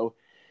 weeks ago,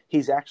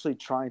 he's actually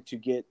trying to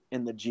get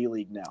in the G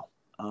League now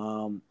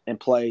and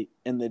play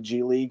in the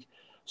G League.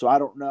 So I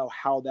don't know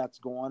how that's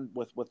going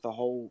with the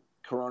whole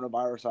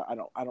coronavirus.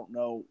 I don't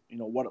know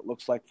what it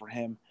looks like for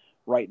him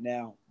right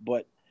now,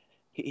 but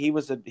he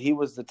was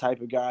the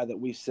type of guy that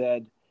we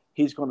said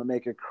he's going to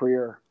make a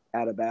career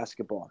out of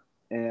basketball.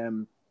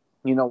 And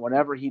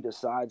whenever he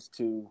decides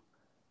to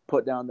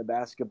put down the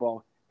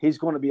basketball, he's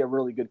going to be a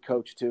really good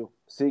coach too.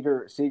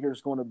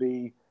 Seger's going to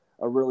be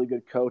a really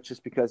good coach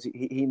just because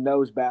he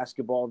knows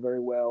basketball very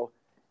well,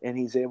 and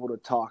he's able to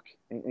talk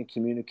and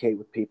communicate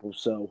with people.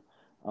 So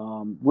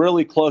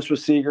really close with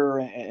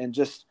Seger, and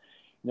just,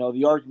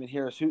 the argument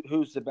here is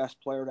who's the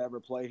best player to ever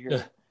play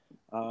here.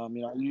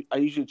 I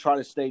usually try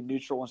to stay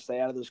neutral and stay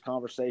out of those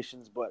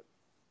conversations, but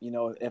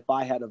if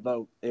I had a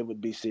vote, it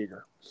would be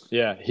Seger.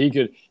 Yeah, he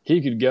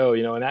could go.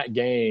 In that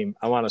game,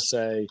 I want to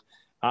say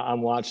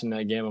I'm watching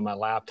that game on my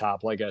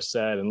laptop, like I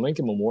said, and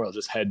Lincoln Memorial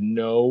just had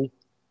no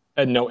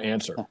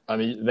answer. I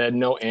mean, they had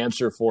no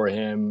answer for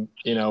him.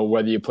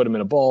 Whether you put him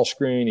in a ball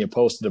screen, you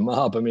posted him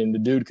up. I mean, the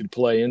dude could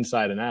play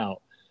inside and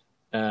out,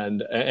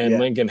 and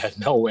Lincoln had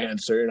no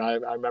answer. And I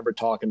remember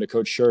talking to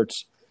Coach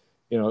Schertz,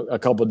 a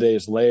couple of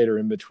days later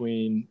in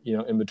between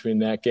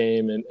that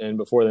game and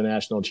before the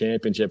national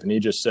championship, and he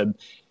just said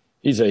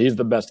he's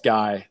the best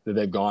guy that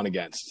they've gone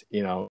against.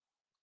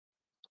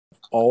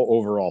 All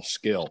overall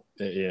skill.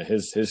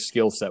 His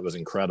skill set was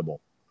incredible.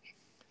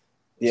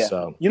 Yeah.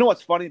 So,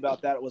 what's funny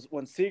about that was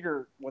when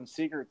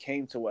Seger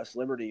came to West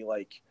Liberty,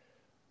 like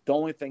the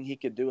only thing he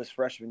could do his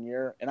freshman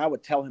year, and I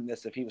would tell him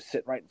this if he was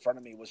sitting right in front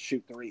of me, was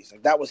shoot threes.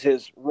 Like that was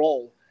his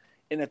role.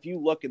 And if you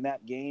look in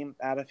that game,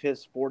 out of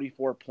his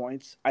 44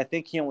 points, I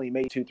think he only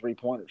made 2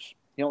 3-pointers.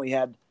 He only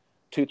had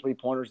 2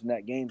 3-pointers in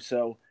that game.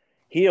 So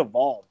he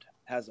evolved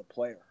as a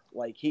player.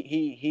 Like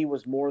he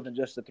was more than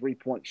just a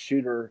 3-point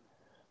shooter.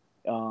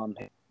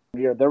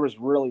 There was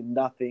really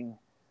nothing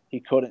he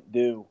couldn't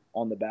do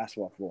on the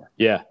basketball floor.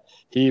 Yeah,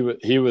 he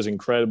was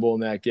incredible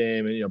in that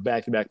game, and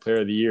back-to-back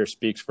Player of the Year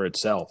speaks for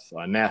itself.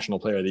 National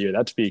Player of the Year,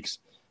 that speaks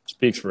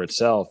for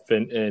itself.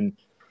 And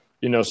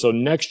so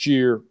next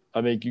year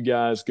I think you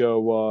guys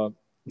go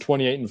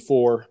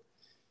 28-4,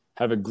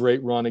 have a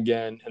great run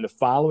again, and the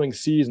following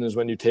season is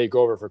when you take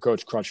over for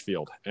Coach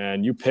Crutchfield,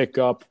 and you pick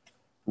up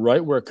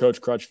right where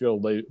Coach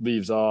Crutchfield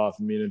leaves off.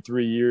 I mean, in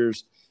 3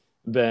 years,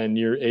 then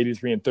you're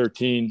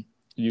 83-13.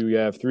 You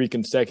have 3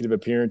 consecutive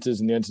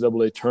appearances in the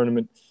NCAA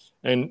tournament.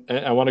 And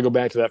I want to go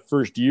back to that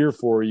first year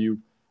for you.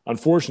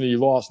 Unfortunately, you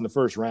lost in the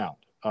first round.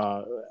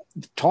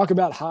 Talk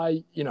about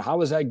how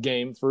was that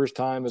game, first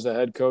time as a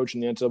head coach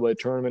in the NCAA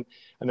tournament?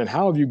 And then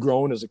how have you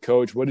grown as a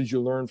coach? What did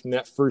you learn from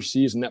that first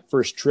season, that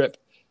first trip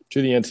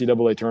to the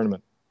NCAA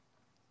tournament?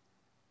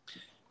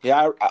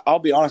 Yeah, I'll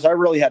be honest. I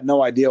really had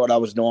no idea what I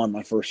was doing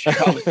my first year.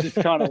 I was just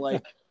kind of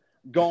like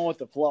going with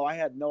the flow. I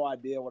had no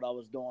idea what I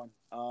was doing.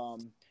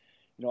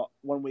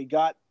 When we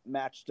got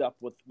matched up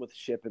with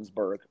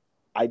Shippensburg,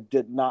 I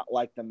did not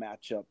like the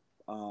matchup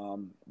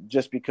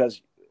just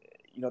because,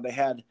 they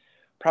had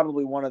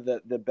probably one of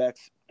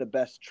the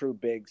best true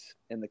bigs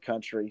in the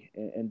country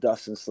in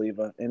Dustin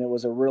Sleva, and it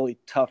was a really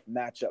tough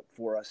matchup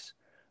for us.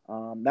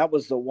 That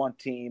was the one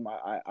team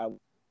I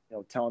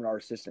telling our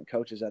assistant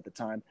coaches at the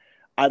time,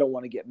 I don't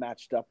want to get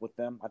matched up with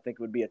them. I think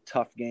it would be a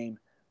tough game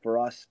for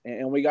us,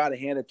 and we got it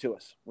handed to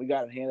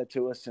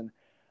us. And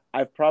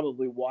I've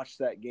probably watched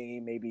that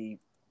game maybe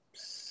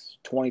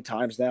 20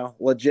 times now,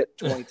 legit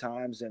 20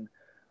 times. And,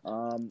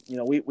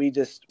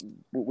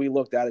 we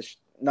looked at it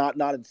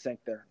not in sync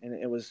there.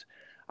 And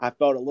I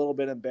felt a little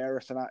bit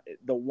embarrassed. And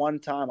the one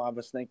time I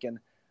was thinking,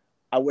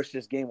 I wish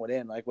this game would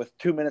end. Like with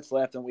 2 minutes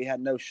left and we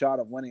had no shot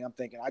of winning, I'm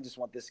thinking, I just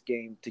want this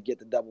game to get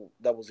the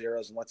double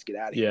zeros and let's get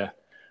out of here.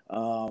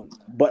 Yeah.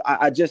 But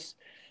I just,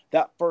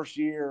 that first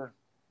year,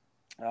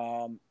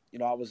 I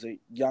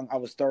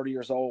was 30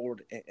 years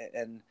old,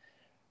 and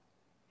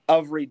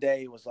every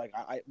day was like,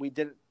 we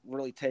didn't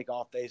really take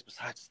off days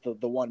besides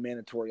the one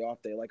mandatory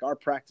off day. Like our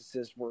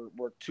practices were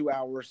 2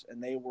 hours,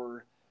 and they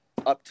were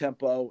up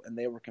tempo and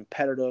they were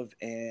competitive.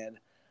 And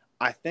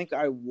I think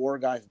I wore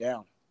guys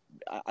down.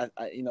 I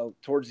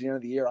towards the end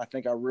of the year, I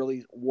think I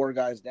really wore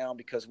guys down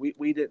because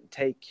we didn't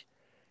take,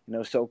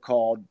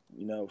 so-called,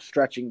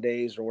 stretching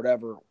days or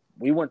whatever.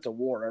 We went to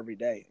war every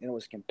day, and it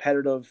was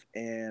competitive.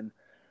 And,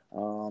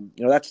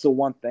 that's the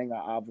one thing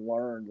I've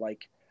learned.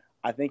 Like,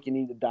 I think you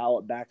need to dial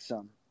it back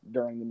some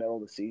during the middle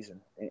of the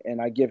season.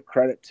 And I give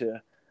credit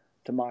to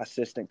my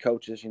assistant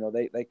coaches.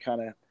 They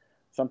kind of,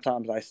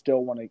 sometimes I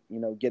still want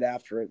to, get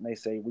after it. And they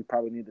say, we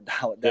probably need to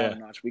dial it down a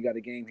notch. We got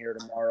a game here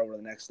tomorrow or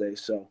the next day.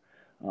 So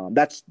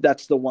that's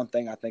the one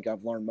thing I think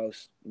I've learned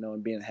most,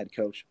 in being a head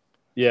coach.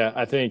 Yeah,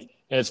 I think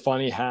it's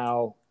funny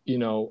how,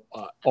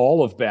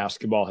 all of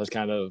basketball has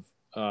kind of,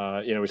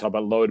 we talk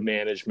about load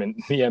management,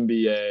 the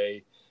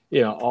NBA,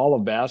 all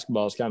of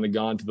basketball has kind of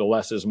gone to the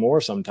less is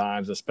more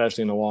sometimes,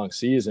 especially in a long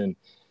season.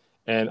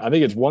 And I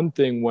think it's one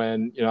thing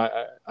when,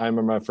 I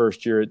remember my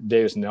first year at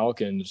Davis and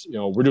Elkins,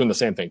 we're doing the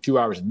same thing, 2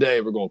 hours a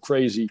day, we're going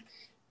crazy.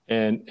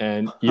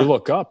 And you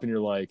look up and you're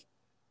like,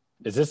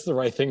 is this the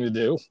right thing to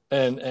do?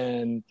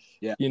 And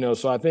yeah.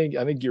 So I think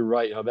you're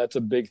right. That's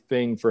a big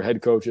thing for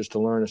head coaches to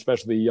learn,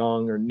 especially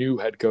young or new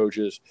head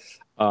coaches,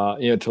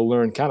 to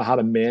learn kind of how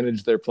to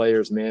manage their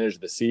players, manage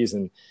the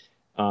season.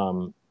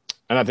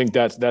 And I think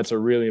that's a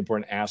really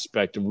important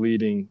aspect of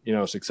leading,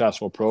 a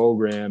successful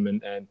program.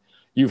 And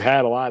you've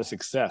had a lot of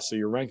success. So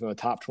you're ranked in the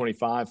top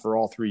 25 for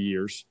all 3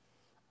 years.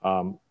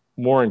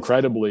 More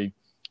incredibly,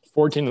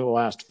 14 of the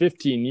last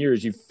 15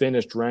 years, you've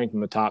finished ranked in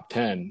the top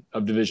 10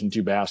 of Division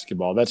II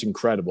basketball. That's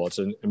incredible. It's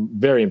a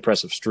very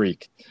impressive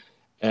streak.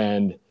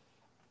 And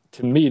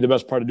to me, the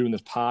best part of doing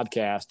this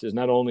podcast is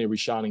not only are we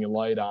shining a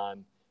light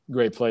on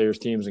great players,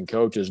 teams, and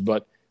coaches,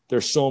 but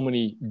there's so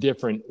many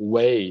different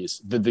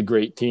ways that the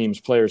great teams,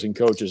 players, and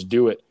coaches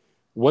do it.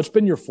 What's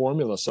been your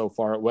formula so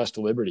far at West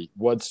Liberty?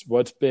 What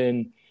have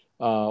been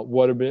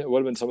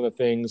some of the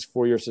things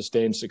for your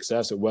sustained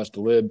success at West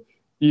Lib,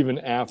 even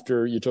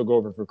after you took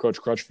over for Coach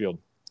Crutchfield?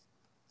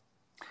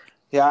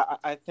 Yeah,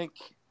 I think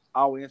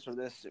I'll answer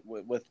this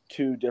with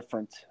two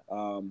different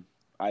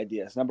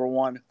ideas. Number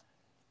one,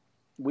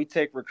 we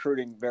take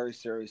recruiting very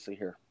seriously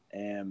here,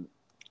 and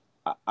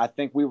I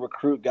think we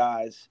recruit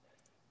guys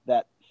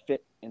that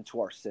fit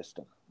into our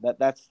system.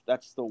 That's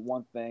the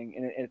one thing,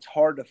 and it's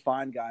hard to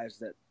find guys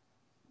that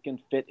can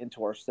fit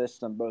into our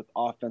system both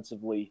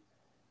offensively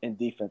and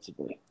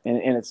defensively. And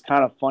it's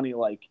kind of funny,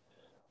 like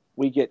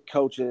we get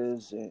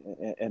coaches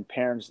and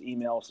parents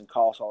emails and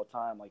calls all the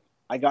time, like,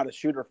 I got a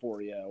shooter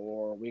for you,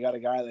 or we got a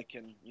guy that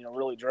can,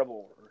 really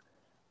dribble. Or,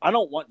 I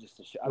don't want just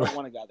a shoot. I don't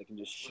want a guy that can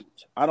just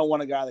shoot. I don't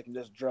want a guy that can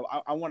just dribble.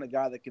 I want a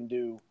guy that can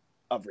do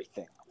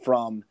everything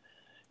from,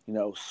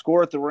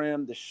 score at the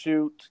rim, to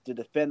shoot, to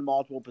defend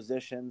multiple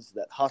positions,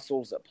 that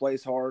hustles, that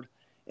plays hard.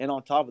 And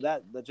on top of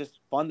that, that's just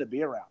fun to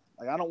be around.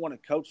 Like, I don't want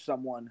to coach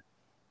someone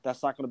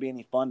that's not going to be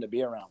any fun to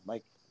be around.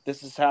 Like,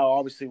 this is how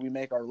obviously we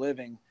make our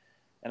living,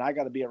 and I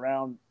got to be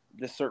around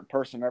this certain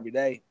person every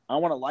day. I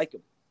want to like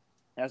him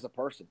as a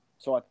person.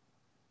 So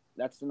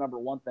that's the number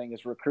one thing,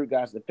 is recruit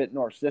guys that fit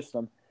into our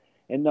system.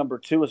 And number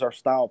two is our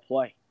style of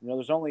play.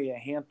 There's only a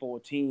handful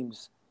of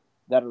teams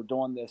that are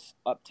doing this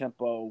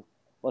up-tempo,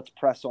 let's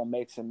press on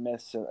makes and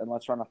miss, and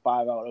let's run a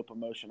 5-out open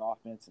motion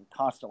offense and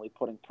constantly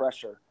putting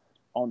pressure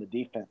on the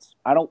defense.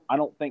 I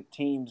don't think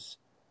teams,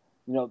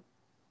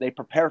 they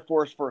prepare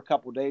for us for a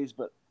couple of days,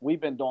 but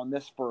we've been doing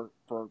this for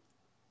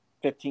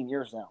 15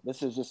 years now.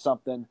 This is just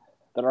something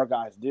that our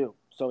guys do.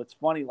 So it's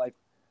funny, like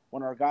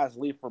when our guys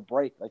leave for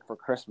break, like for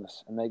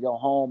Christmas, and they go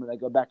home and they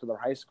go back to their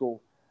high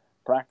school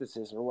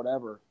practices or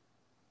whatever,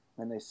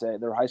 and they say,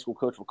 their high school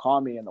coach will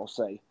call me and they'll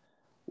say,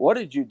 what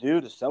did you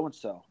do to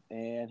so-and-so?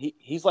 And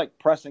he's like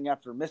pressing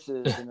after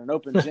misses in an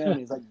open gym.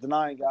 He's like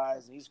denying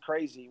guys, and he's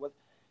crazy.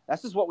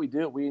 That's just what we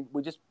do. We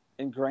just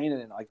ingrain it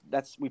in. Like,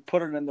 we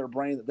put it in their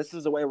brain that this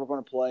is the way we're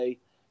going to play.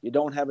 You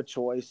don't have a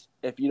choice.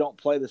 If you don't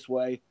play this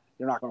way,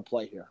 you're not going to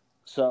play here.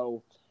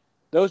 So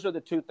those are the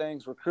two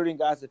things: recruiting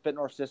guys that fit in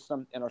our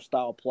system and our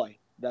style of play.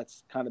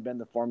 That's kind of been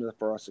the formula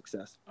for our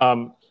success.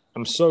 I'm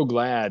so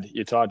glad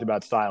you talked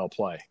about style of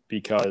play,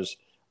 because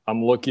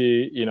I'm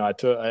looking, I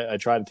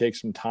try to take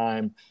some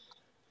time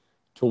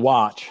to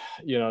watch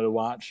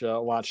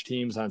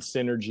teams on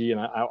Synergy. And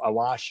I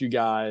watched you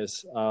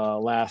guys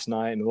last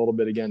night and a little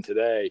bit again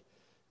today.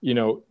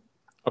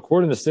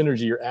 According to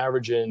Synergy, you're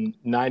averaging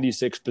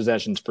 96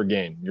 possessions per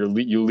game.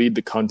 You lead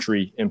the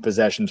country in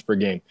possessions per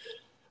game.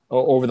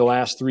 Over the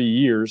last 3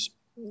 years,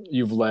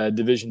 you've led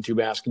Division II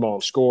basketball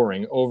in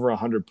scoring over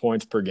 100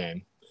 points per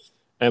game.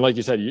 And like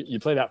you said, you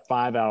play that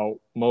 5-out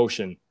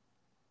motion.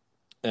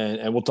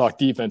 And we'll talk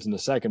defense in a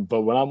second.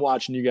 But when I'm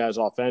watching you guys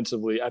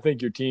offensively, I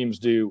think your teams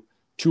do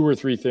 2 or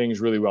 3 things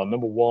really well.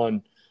 Number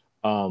one,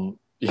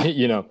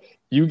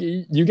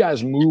 you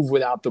guys move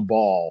without the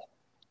ball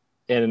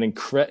at an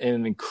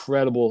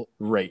incredible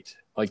rate.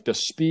 Like, the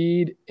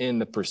speed and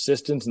the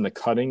persistence and the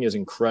cutting is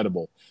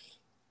incredible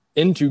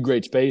into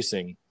great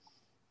spacing.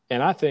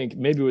 And I think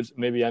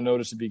maybe I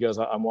noticed it because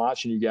I'm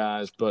watching you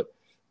guys, but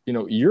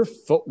your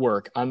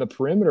footwork on the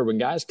perimeter when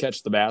guys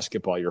catch the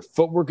basketball, your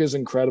footwork is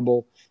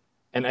incredible.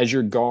 And as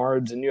your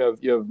guards, and you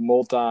have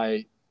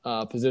multi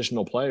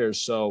positional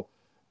players, so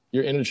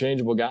you're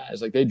interchangeable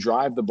guys. Like, they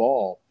drive the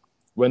ball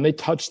when they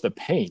touch the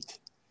paint.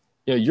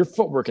 Your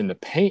footwork in the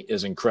paint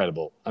is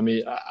incredible. I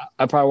mean,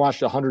 I probably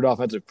watched 100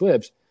 offensive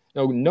clips.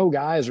 No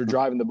guys are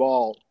driving the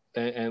ball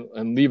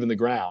and leaving the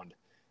ground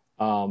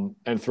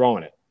and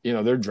throwing it.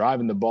 They're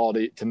driving the ball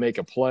to make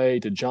a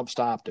play, to jump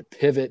stop, to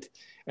pivot,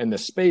 and the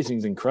spacing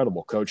is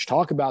incredible. Coach,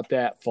 talk about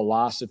that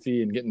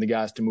philosophy and getting the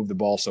guys to move the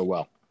ball so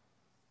well.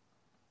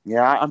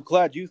 Yeah, I'm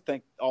glad you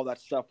think all that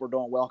stuff we're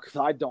doing well, because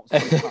I don't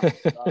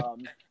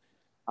sometimes.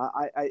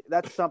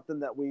 That's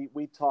something that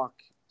we talk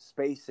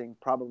spacing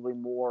probably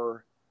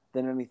more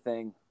than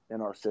anything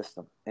in our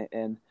system.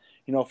 And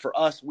for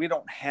us, we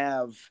don't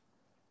have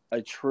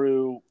a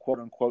true quote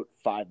unquote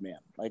 5-man.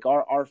 Like,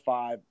 our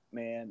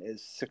 5-man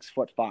is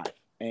 6'5",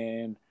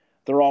 and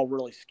they're all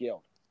really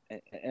skilled.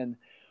 And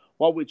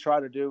what we try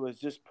to do is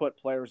just put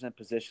players in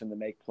position to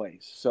make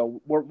plays.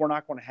 So we're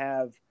not going to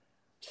have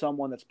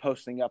someone that's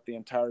posting up the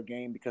entire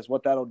game, because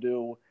what that'll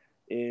do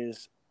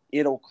is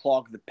it'll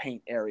clog the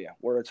paint area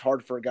where it's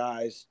hard for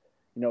guys,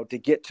 to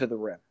get to the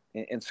rim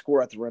and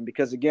score at the rim.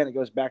 Because again, it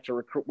goes back to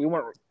recruit. We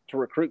want to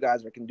recruit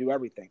guys that can do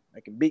everything. They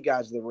can beat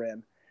guys to the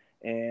rim.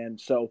 And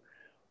so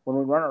when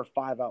we run our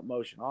 5-out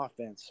motion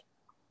offense,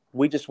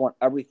 we just want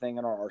everything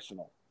in our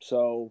arsenal.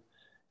 So,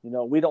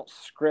 we don't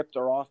script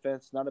our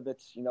offense. None of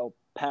it's,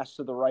 pass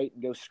to the right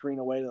and go screen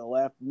away to the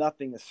left.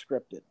 Nothing is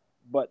scripted.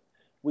 But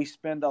we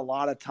spend a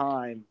lot of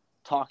time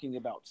talking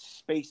about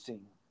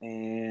spacing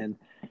and,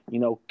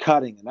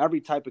 cutting and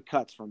every type of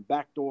cuts, from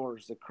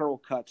backdoors to curl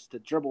cuts to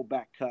dribble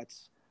back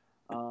cuts,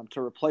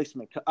 to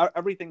replacement,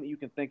 everything that you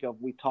can think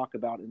of, we talk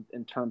about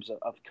in terms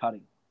of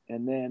cutting.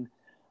 And then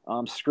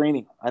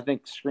screening. I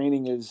think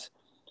screening is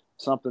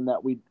something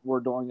that we're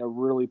doing a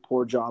really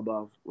poor job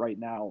of right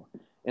now.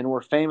 And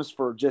we're famous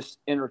for just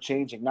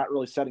interchanging, not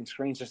really setting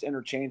screens, just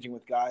interchanging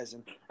with guys.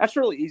 And that's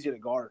really easy to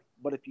guard.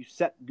 But if you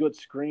set good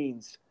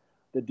screens,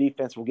 the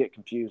defense will get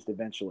confused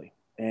eventually.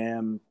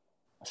 And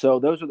so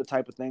those are the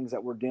type of things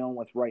that we're dealing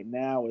with right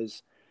now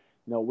is,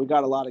 we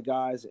got a lot of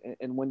guys.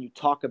 And when you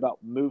talk about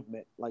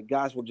movement, like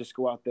guys will just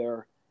go out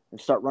there and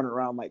start running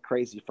around like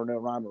crazy for no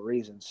rhyme or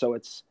reason. So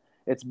it's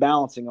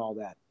balancing all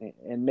that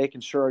and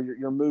making sure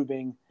you're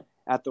moving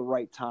at the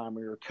right time,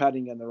 or you're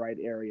cutting in the right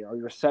area, or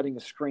you're setting a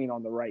screen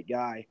on the right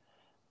guy.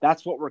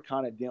 That's what we're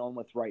kind of dealing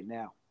with right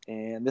now.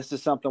 And this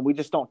is something we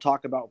just don't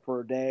talk about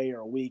for a day or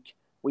a week.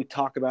 We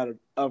talk about it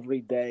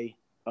every day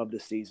of the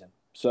season.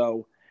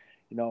 So,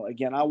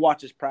 again, I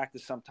watch this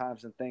practice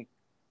sometimes and think,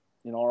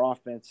 our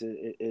offense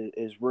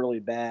is really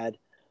bad.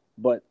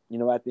 But,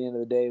 at the end of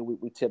the day,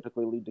 we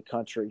typically lead the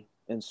country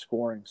in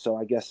scoring. So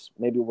I guess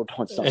maybe we're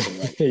doing something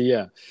right.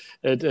 Yeah.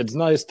 It's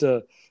nice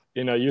to,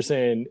 you're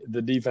saying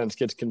the defense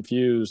gets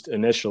confused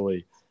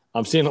initially.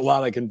 I'm seeing a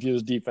lot of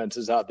confused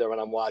defenses out there when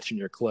I'm watching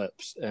your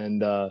clips, and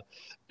not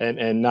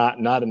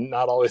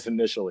always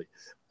initially.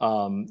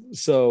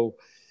 So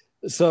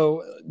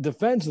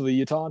defensively,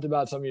 you talked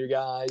about some of your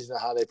guys and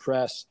how they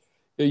press.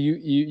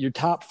 You're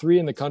top 3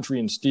 in the country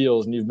in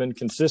steals, and you've been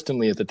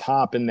consistently at the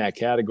top in that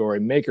category.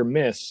 Make or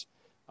miss,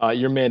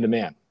 you're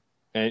man-to-man,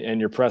 and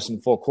you're pressing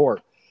full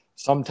court.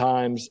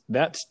 Sometimes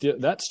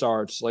that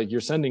starts like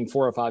you're sending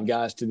 4 or 5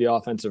 guys to the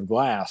offensive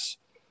glass,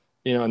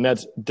 and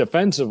that's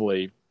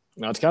defensively.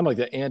 It's kind of like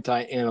the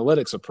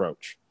anti-analytics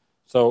approach.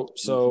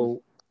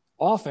 So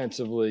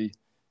offensively,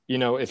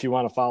 if you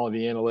want to follow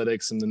the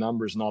analytics and the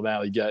numbers and all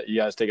that, you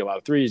guys take a lot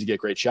of threes, you get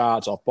great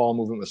shots, off ball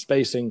movement with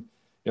spacing.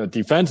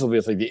 Defensively,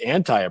 it's like the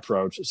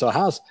anti-approach. So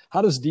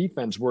how does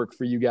defense work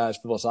for you guys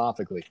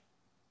philosophically?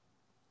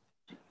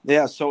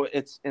 Yeah, so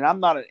and I'm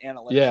not an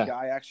analytics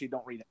guy. I actually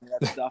don't read any of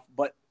that stuff.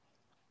 But,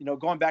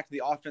 going back to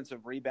the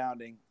offensive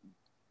rebounding,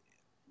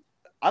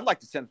 I'd like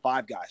to send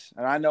 5 guys.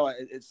 And I know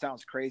it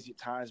sounds crazy at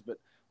times, but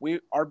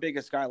our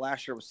biggest guy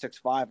last year was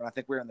 6'5", and I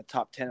think we were in the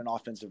top 10 in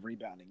offensive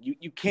rebounding.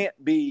 You can't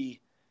be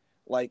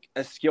like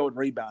a skilled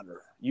rebounder.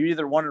 You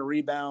either want to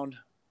rebound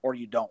or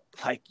you don't.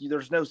 Like,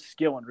 there's no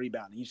skill in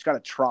rebounding. You just got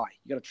to try.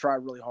 You got to try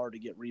really hard to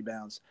get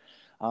rebounds.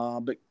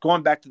 But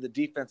going back to the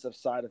defensive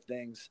side of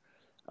things,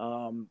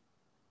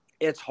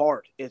 it's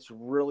hard. It's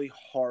really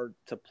hard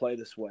to play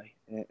this way.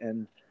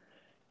 And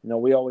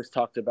we always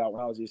talked about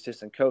when I was the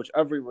assistant coach,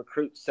 every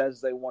recruit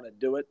says they want to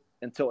do it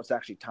until it's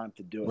actually time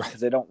to do it, because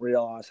they don't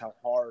realize how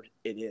hard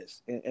it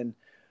is. And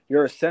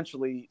you're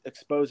essentially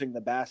exposing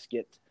the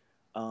basket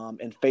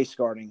and face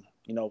guarding,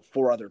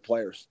 4 other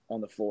players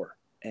on the floor.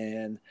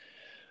 And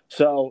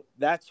so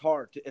that's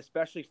hard,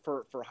 especially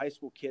for high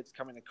school kids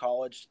coming to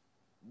college.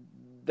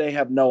 They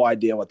have no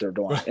idea what they're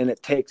doing. And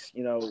it takes,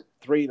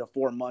 3 to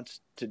 4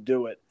 months to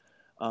do it.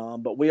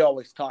 But we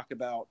always talk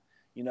about,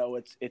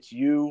 it's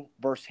you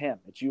versus him.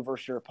 It's you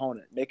versus your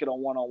opponent. Make it a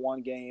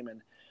one-on-one game.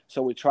 And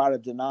so we try to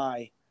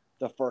deny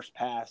the first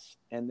pass.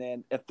 And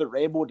then if they're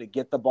able to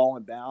get the ball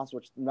in bounds,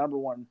 which the number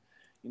one,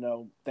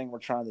 thing we're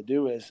trying to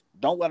do is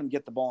don't let them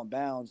get the ball in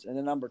bounds. And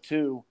then number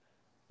 2,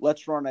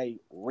 let's run a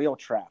real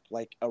trap,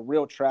 like a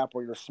real trap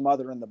where you're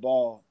smothering the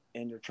ball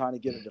and you're trying to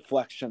get a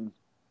deflection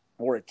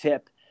or a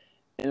tip.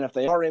 And if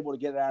they are able to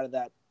get it out of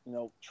that,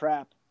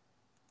 trap,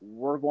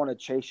 we're going to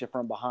chase you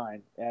from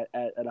behind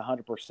at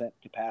 100%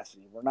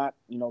 capacity. We're not,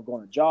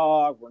 going to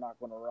jog. We're not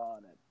going to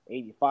run at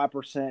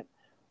 85%.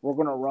 We're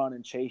going to run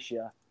and chase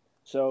you.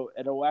 So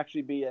it'll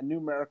actually be a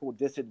numerical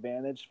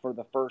disadvantage for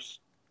the first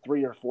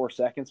 3 or 4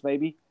 seconds,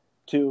 maybe,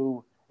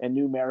 to a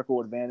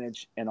numerical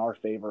advantage in our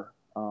favor.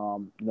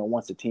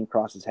 Once the team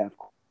crosses half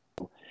court.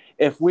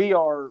 If we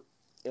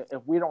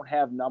don't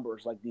have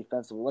numbers like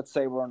defensively, let's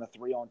say we're on a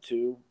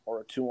 3-on-2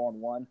 or a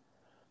 2-on-1,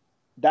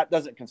 that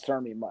doesn't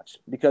concern me much,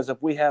 because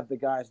if we have the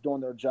guys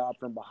doing their job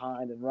from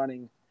behind and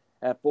running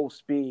at full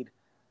speed,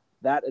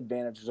 that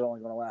advantage is only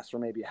going to last for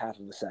maybe a half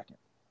of a second.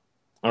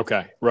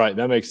 Okay, right.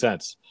 That makes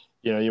sense.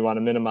 You want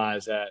to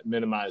minimize that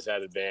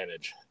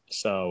advantage.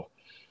 So,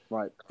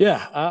 right.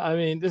 Yeah, I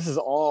mean, this is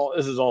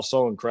all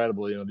so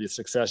incredible. The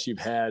success you've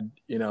had,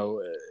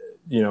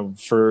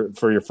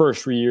 for your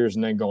first 3 years,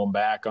 and then going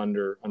back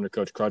under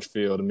Coach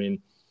Crutchfield. I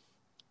mean,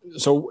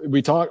 so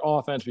we talk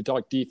offense, we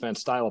talk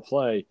defense, style of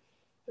play.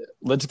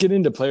 Let's get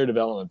into player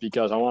development,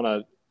 because I want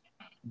to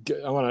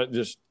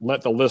just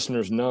let the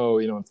listeners know,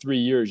 in 3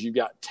 years, you've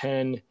got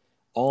 10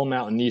 All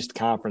Mountain East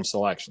Conference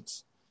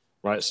selections,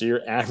 right? So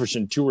you're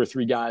averaging 2 or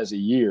 3 guys a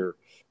year,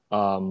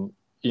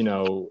 hitting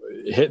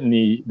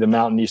the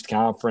Mountain East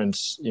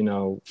Conference,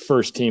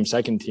 first team,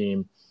 second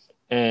team.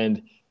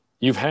 And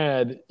you've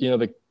had,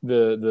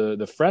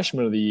 the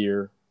freshman of the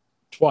year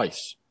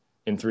twice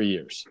in 3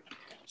 years.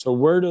 So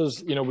where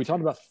does, we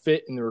talked about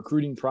fit in the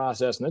recruiting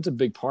process, and that's a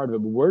big part of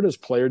it, but where does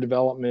player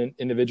development,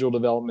 individual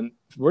development,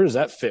 where does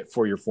that fit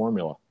for your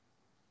formula?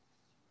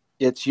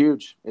 It's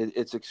huge.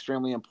 It's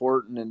extremely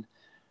important. And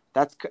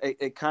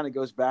it kind of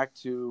goes back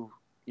to,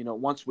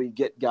 once we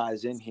get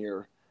guys in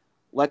here,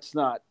 let's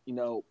not,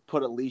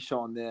 put a leash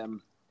on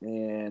them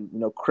and,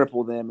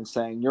 cripple them and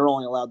saying, you're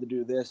only allowed to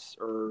do this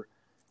or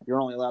you're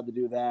only allowed to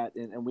do that.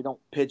 And we don't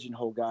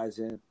pigeonhole guys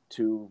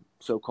into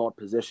so-called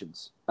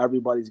positions.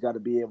 Everybody's got to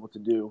be able to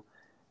do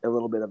a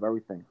little bit of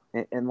everything.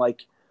 And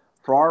like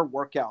for our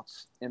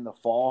workouts in the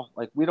fall,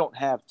 like we don't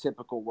have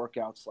typical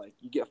workouts. Like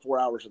you get 4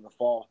 hours in the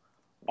fall.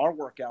 Our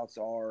workouts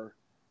are,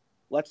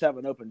 let's have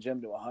an open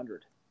gym to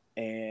 100.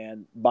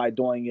 And by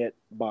doing it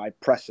by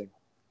pressing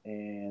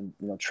and,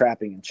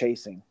 trapping and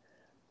chasing,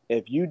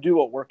 if you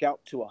do a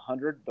workout to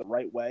 100 the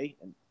right way,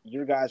 and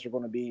your guys are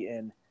going to be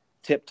in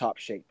tip-top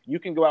shape. You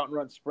can go out and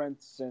run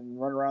sprints and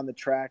run around the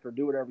track or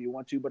do whatever you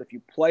want to, but if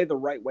you play the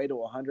right way to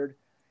 100,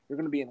 you're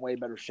going to be in way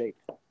better shape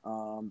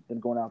than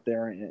going out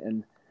there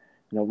and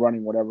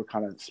running whatever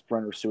kind of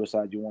sprint or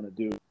suicide you want to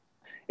do.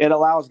 It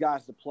allows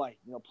guys to play.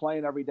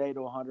 Playing every day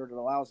to 100,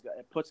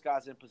 it puts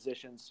guys in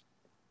positions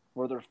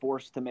where they're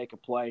forced to make a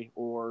play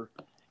or,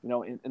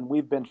 and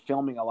we've been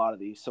filming a lot of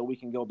these so we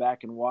can go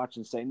back and watch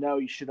and say, no,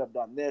 you should have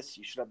done this,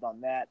 you should have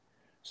done that.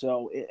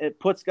 So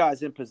it puts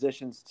guys in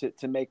positions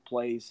to make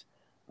plays,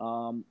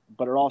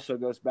 but it also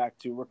goes back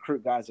to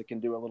recruit guys that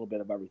can do a little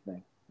bit of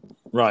everything.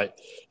 Right.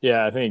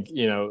 Yeah, I think,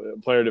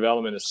 player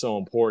development is so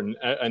important.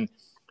 And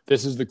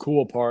this is the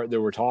cool part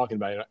that we're talking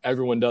about.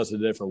 Everyone does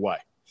it a different way.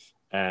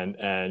 And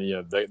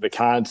the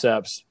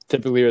concepts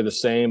typically are the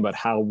same, but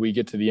how we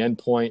get to the end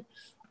point,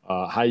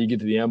 how you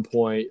get to the end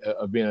point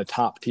of being a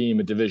top team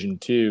at Division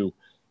II,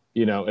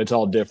 it's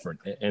all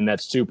different. And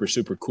that's super,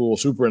 super cool,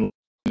 super enlightening,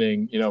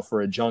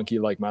 for a junkie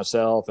like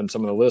myself and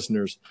some of the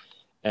listeners.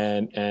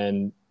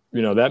 And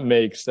that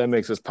makes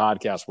this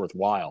podcast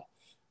worthwhile,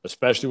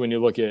 especially when you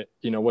look at,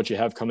 what you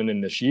have coming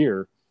in this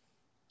year.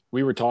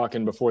 We were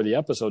talking before the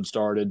episode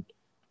started.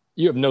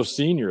 You have no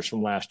seniors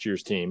from last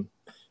year's team.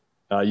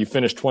 You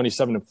finished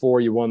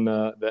 27-4. You won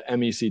the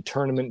MEC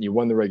tournament. You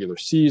won the regular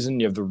season.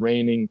 You have the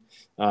reigning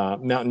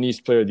Mountain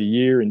East Player of the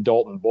Year in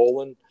Dalton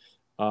Bolin.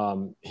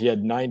 He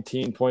had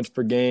 19 points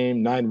per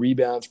game, 9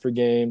 rebounds per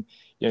game.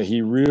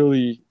 He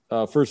really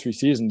first 3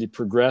 seasons he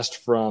progressed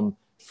from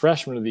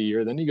freshman of the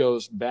year. Then he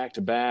goes back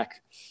to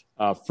back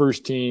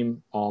first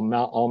team all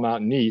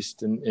Mountain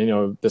East,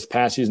 and this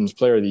past season's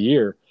Player of the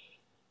Year.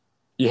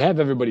 You have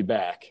everybody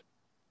back.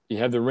 You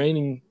have the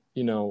reigning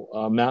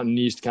Mountain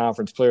East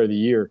Conference Player of the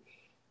Year.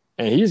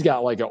 And he's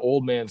got like an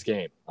old man's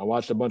game. I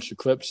watched a bunch of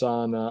clips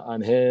on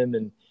him,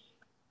 and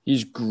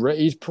he's great.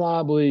 He's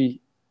probably,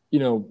 he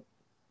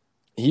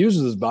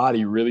uses his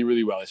body really,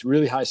 really well. He's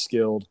really high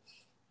skilled.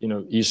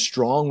 He's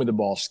strong with the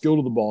ball, skilled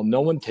with the ball.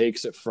 No one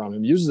takes it from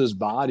him. He uses his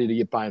body to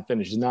get by and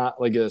finish. He's not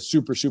like a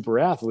super, super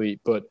athlete,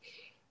 but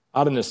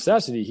out of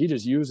necessity, he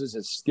just uses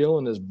his skill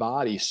and his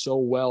body so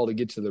well to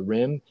get to the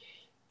rim.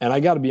 And I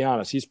got to be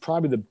honest, he's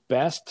probably the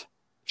best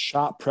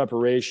shot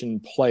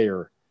preparation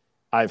player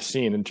I've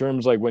seen in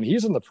terms like when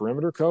he's on the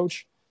perimeter,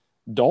 coach.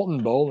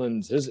 Dalton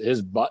Bolin's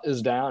his butt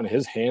is down,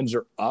 his hands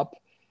are up,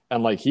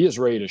 and like he is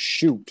ready to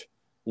shoot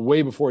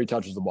way before he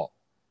touches the ball.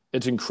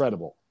 It's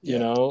incredible,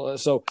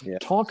 So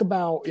talk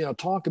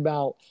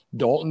about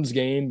Dalton's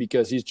game,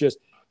 because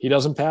he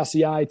doesn't pass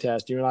the eye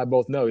test. You and I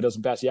both know he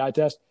doesn't pass the eye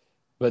test,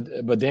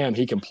 but damn,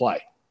 he can play.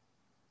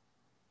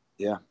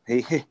 Yeah,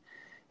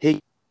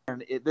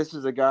 this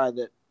is a guy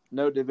that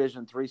no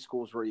Division III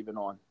schools were even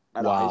on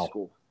at a high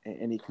school.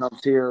 And he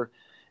comes here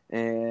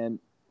and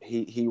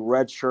he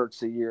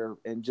redshirts a year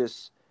and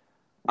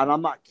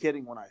I'm not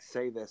kidding when I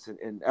say this,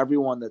 and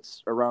everyone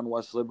that's around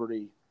West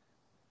Liberty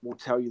will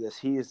tell you this.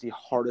 He is the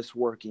hardest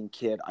working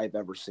kid I've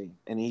ever seen.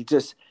 And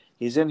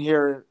he's in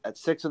here at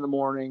 6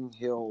 a.m.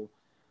 He'll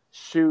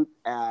shoot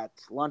at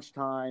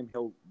lunchtime.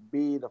 He'll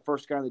be the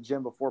first guy in the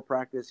gym before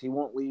practice. He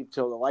won't leave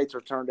till the lights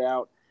are turned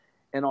out.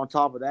 And on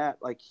top of that,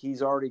 like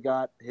he's already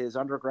got his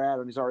undergrad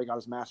and he's already got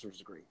his master's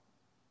degree.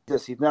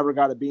 He's never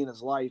got a B in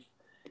his life.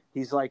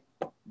 He's like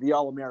the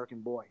all-American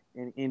boy,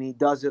 and he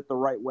does it the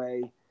right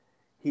way.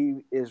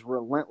 He is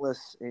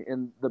relentless,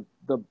 and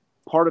the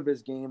part of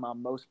his game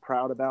I'm most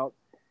proud about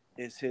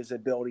is his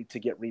ability to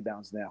get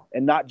rebounds now,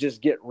 and not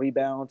just get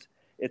rebounds.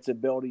 It's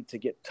ability to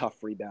get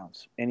tough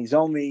rebounds. And he's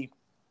only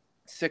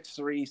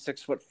 6'3",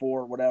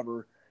 6'4",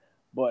 whatever.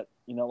 But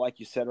like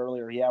you said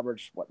earlier, he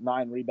averaged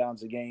 9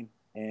 rebounds a game,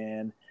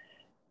 and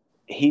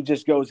he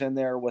just goes in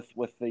there with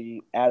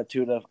the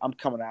attitude of, I'm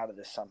coming out of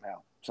this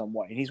somehow, some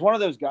way. And he's one of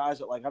those guys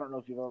that, like, I don't know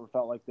if you've ever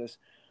felt like this.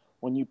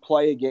 When you're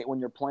playing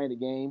a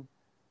game,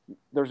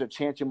 there's a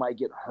chance you might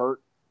get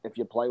hurt if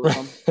you play with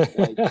him.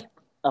 Like,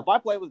 if I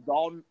play with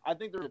Dalton, I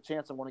think there's a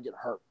chance I'm going to get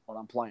hurt when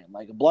I'm playing,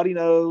 like a bloody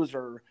nose,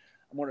 or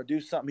I'm going to do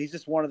something. He's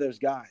just one of those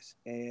guys.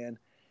 And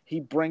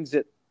he brings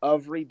it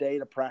every day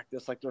to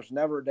practice. Like, there's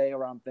never a day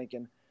where I'm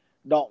thinking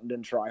Dalton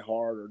didn't try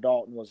hard or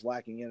Dalton was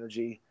lacking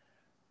energy.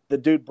 The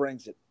dude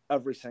brings it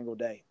every single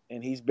day.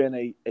 And he's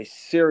been a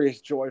serious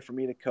joy for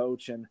me to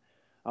coach, and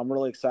I'm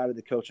really excited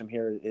to coach him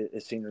here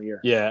his senior year.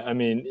 Yeah, I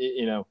mean,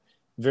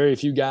 very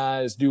few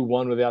guys do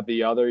one without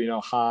the other.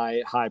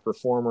 High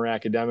performer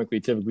academically,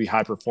 typically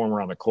high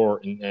performer on the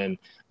court. And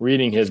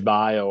reading his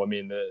bio, I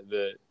mean,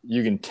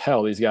 you can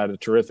tell he's got a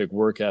terrific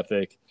work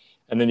ethic.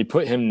 And then you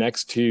put him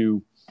next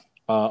to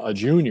a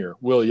junior,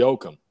 Will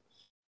Yoakum.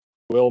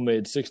 Will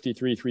made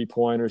 63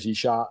 3-pointers. He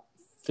shot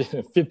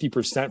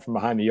 50% from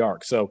behind the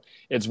arc. So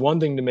it's one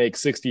thing to make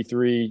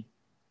 63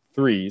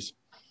 threes.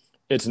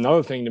 It's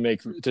another thing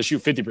to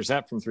shoot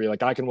 50% from three.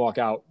 Like, I can walk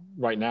out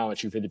right now and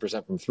shoot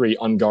 50% from three,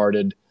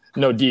 unguarded,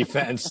 no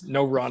defense,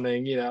 no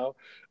running,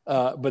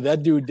 but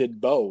that dude did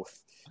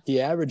both.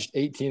 He averaged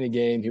 18 a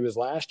game. He was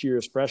last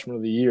year's freshman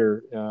of the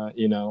year,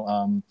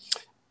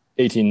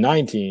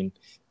 18-19.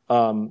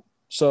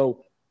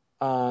 So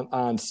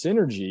on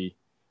synergy,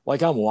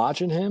 like, I'm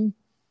watching him,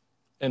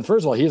 and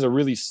first of all, he's a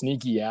really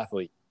sneaky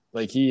athlete.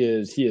 Like, he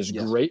is yes.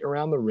 Great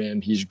around the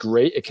rim. He's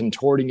great at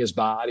contorting his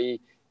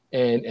body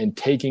and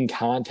taking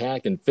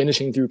contact and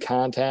finishing through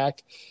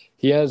contact.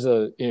 He has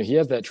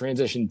that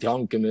transition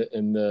dunk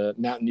in the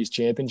Mountain East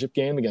Championship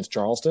game against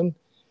Charleston,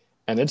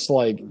 and it's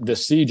like the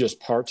sea just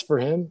parts for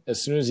him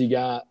as soon as he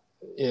got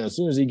a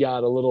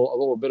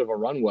little bit of a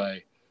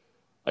runway.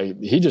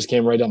 He just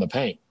came right down the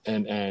paint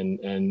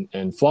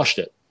and flushed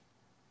it.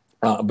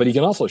 But he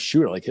can also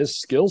shoot it. Like,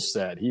 his skill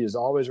set, he is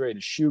always ready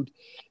to shoot.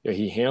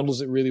 He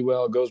handles it really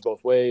well. Goes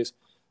both ways.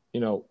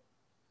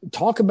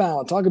 Talk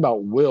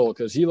about Will,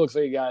 because he looks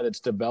like a guy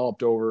that's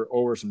developed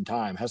over some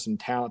time, has some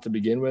talent to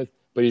begin with,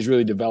 but he's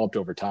really developed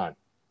over time.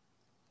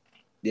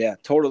 Yeah,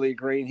 totally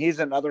agree. And he's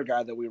another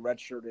guy that we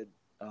redshirted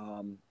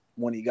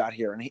when he got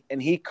here,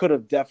 and he could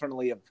have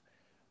definitely have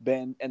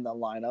been in the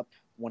lineup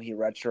when he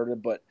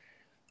redshirted, but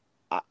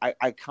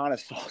I kind of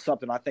saw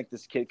something. I think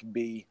this kid can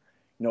be,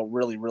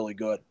 really, really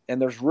good.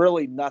 And there's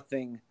really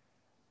nothing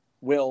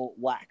Will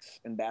lacks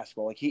in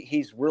basketball. Like,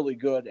 he's really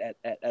good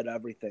at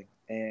everything.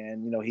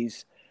 And,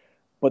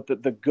 but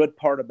the good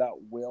part about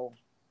Will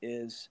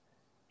is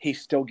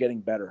he's still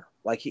getting better.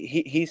 Like,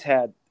 he's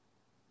had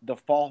the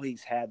fall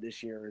he's had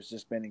this year has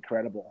just been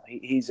incredible.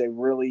 He's a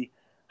really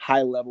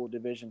high level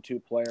Division II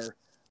player.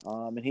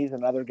 And he's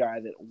another guy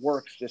that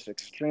works just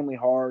extremely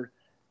hard,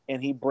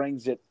 and he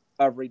brings it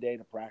every day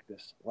to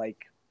practice.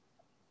 Like,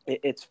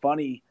 it's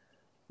funny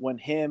when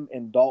him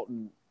and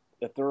Dalton,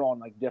 if they're on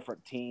like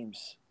different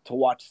teams, to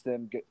watch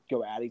them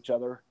go at each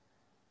other.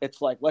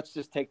 It's like, let's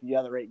just take the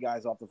other 8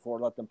 guys off the floor,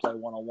 let them play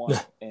one-on-one,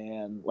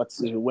 and let's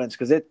see who wins.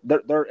 Because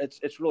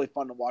it's really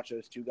fun to watch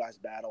those 2 guys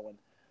battle.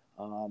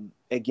 And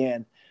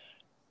again,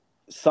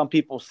 some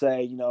people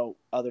say,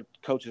 other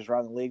coaches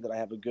around the league that I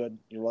have a good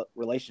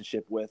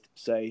relationship with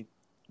say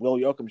Will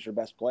Yoakum's your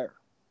best player,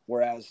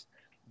 whereas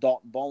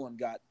Dalton Boland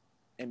got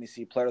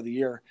MEC Player of the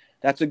Year.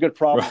 That's a good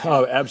problem.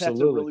 Oh, absolutely.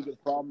 That's a really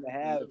good problem to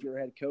have if you're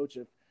a head coach.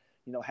 If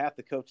half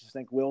the coaches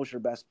think Will's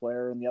your best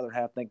player and the other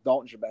half think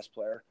Dalton's your best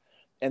player.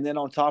 And then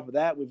on top of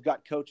that, we've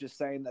got coaches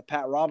saying that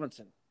Pat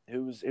Robinson,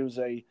 who's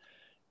a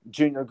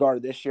junior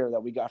guard this year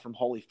that we got from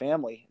Holy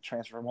Family,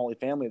 transfer from Holy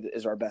Family,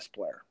 is our best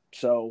player.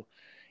 So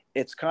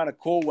it's kind of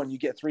cool when you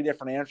get 3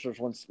 different answers.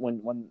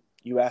 When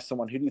you ask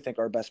someone, who do you think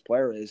our best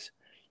player is,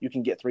 you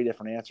can get 3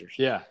 different answers.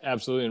 Yeah,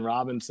 absolutely. And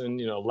Robinson,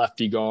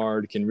 lefty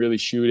guard, can really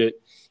shoot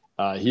it.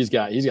 He's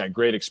got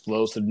great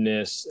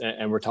explosiveness,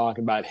 and we're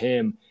talking about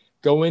him.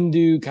 Go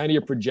into kind of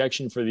your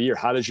projection for the year.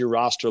 How does your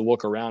roster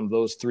look around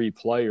those 3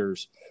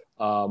 players?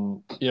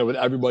 With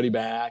everybody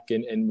back,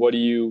 and what do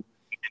you,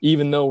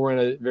 even though we're in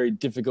a very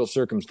difficult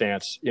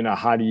circumstance,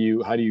 how do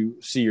you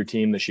see your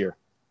team this year?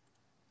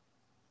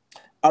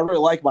 I really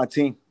like my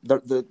team.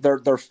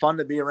 They're fun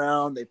to be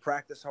around. They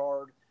practice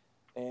hard,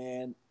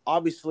 and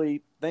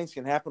obviously things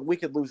can happen. We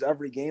could lose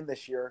every game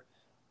this year,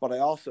 but I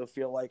also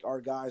feel like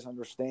our guys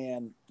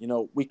understand,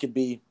 we could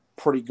be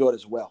pretty good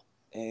as well.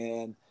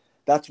 And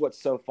that's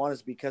what's so fun,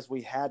 is because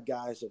we had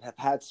guys that have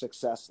had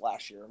success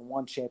last year and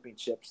won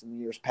championships in the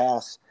years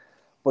past,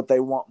 but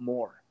they want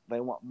more. They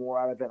want more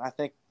out of it. And I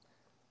think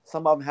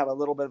some of them have a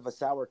little bit of a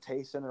sour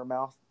taste in their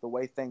mouth the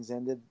way things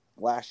ended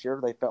last year.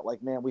 They felt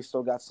like, man, we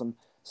still got some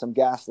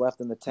gas left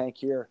in the tank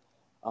here.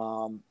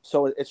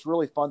 So it's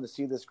really fun to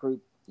see this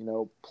group,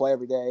 play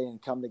every day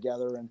and come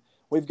together. And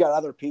we've got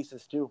other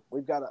pieces too.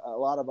 We've got a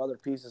lot of other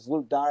pieces.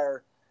 Luke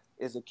Dyer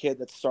is a kid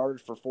that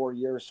started for 4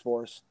 years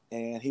for us,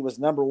 and he was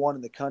number 1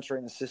 in the country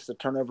in assist to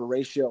turnover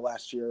ratio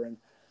last year. And,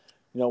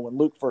 when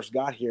Luke first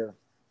got here,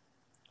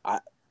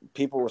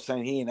 people were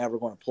saying he ain't ever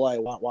going to play.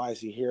 Why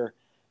is he here?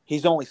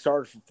 He's only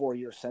started for 4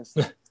 years since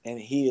then. And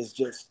he's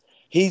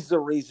the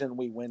reason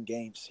we win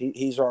games.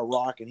 He's our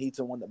rock, and he's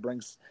the one that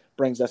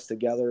brings us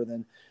together. And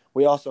then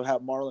we also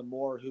have Marlon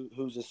Moore,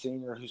 who's a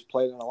senior, who's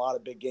played in a lot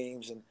of big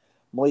games, and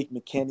Malik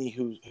McKinney,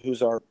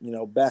 who's our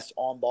best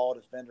on-ball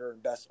defender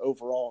and best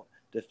overall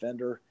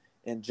defender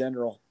in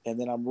general. And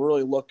then I'm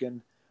really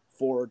looking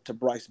forward to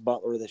Bryce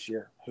Butler this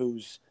year,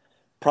 who's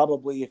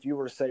probably, if you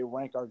were to say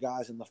rank our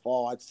guys in the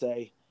fall, I'd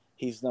say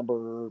he's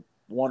number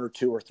 1 or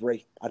 2 or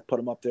 3. I'd put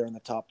him up there in the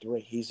top 3.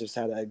 He's just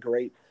had a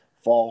great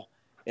fall.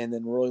 and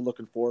then really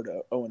looking forward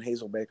to Owen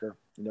Hazelbaker,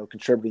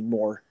 contributing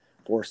more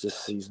for us this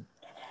season.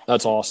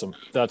 That's awesome.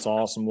 That's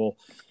awesome. Well,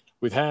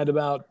 we've had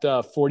about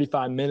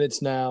 45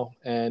 minutes now,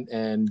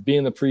 and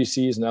being the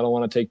preseason, I don't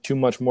want to take too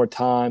much more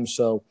time.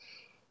 So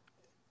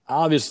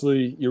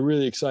obviously you're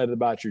really excited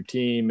about your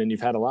team, and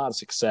you've had a lot of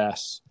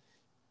success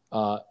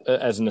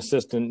as an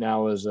assistant,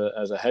 now as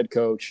a head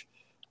coach.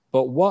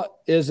 But what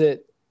is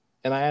it,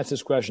 and I ask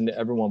this question to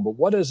everyone, but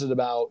what is it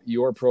about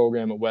your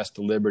program at West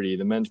of Liberty,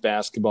 the men's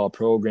basketball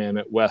program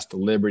at West of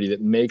Liberty, that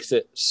makes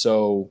it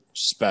so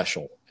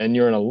special? And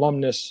you're an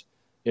alumnus,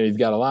 you've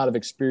got a lot of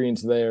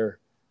experience there.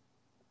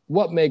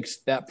 What makes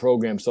that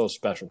program so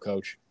special,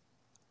 Coach?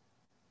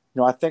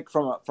 I think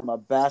from a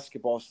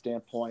basketball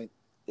standpoint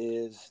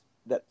is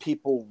that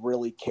people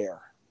really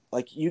care.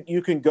 Like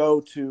you can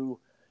go to,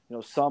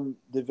 some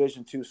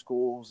Division II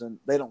schools and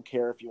they don't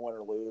care if you win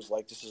or lose.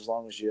 Like, just as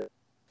long as you're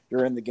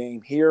in the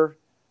game. Here,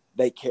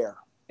 they care,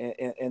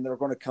 and they're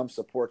going to come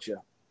support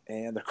you,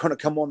 and they're going to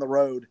come on the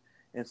road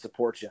and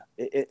support you.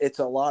 It's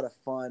a lot of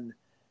fun,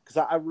 because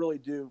I really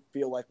do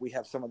feel like we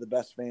have some of the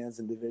best fans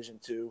in Division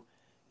II,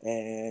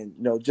 and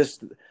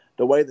just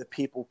the way that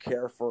people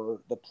care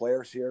for the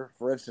players here.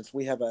 For instance,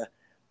 we have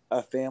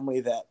a family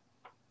that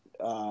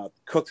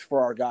cooks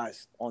for our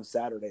guys on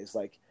Saturdays.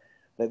 Like,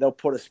 they'll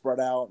put a spread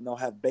out, and they'll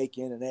have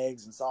bacon and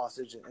eggs and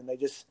sausage, and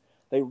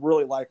they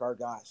really like our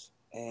guys,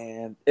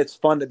 and it's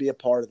fun to be a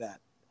part of that.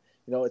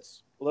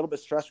 It's a little bit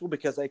stressful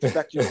because they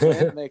expect you to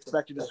win and they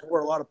expect you to score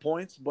a lot of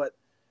points, but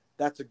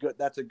that's a good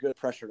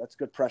pressure. That's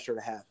good pressure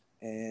to have,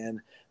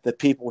 and the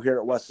people here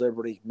at West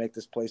Liberty make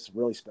this place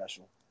really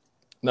special.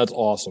 That's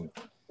awesome.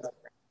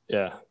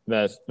 Yeah,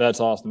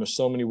 that's awesome. There's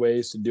so many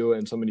ways to do it,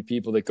 and so many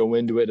people that go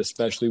into it,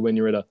 especially when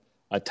you're at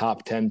a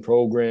top 10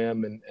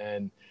 program,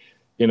 and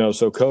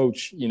so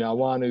Coach, I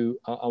want to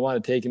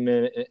take a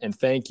minute and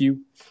thank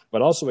you,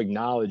 but also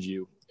acknowledge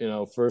you,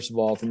 first of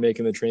all, for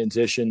making the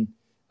transition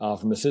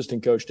from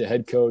assistant coach to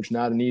head coach.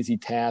 Not an easy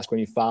task when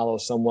you follow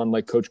someone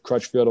like Coach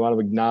Crutchfield. I want to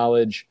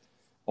acknowledge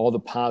all the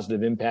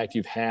positive impact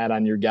you've had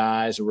on your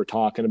guys. We're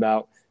talking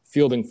about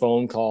fielding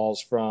phone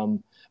calls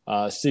from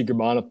Seger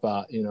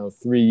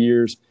Bonifant, 3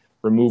 years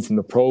removed from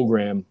the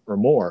program or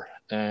more.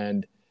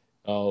 And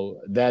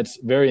that's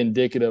very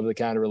indicative of the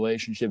kind of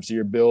relationships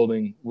you're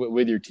building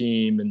with your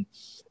team. And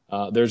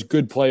there's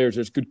good players,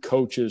 there's good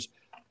coaches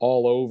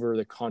all over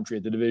the country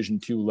at the Division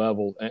II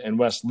level, and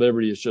West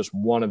Liberty is just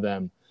one of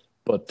them.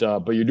 But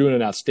you're doing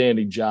an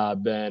outstanding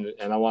job, Ben,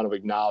 and I want to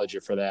acknowledge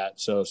you for that.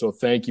 So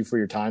thank you for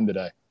your time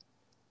today.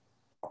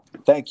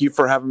 Thank you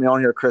for having me on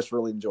here, Chris.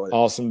 Really enjoyed it.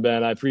 Awesome,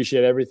 Ben. I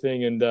appreciate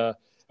everything, and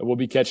we'll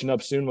be catching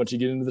up soon once you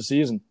get into the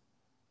season.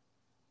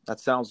 That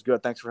sounds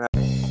good. Thanks for having me.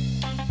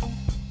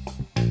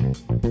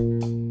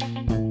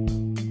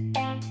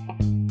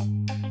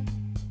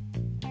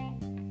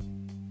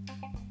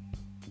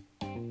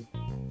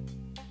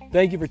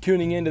 Thank you for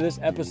tuning in to this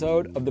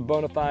episode of the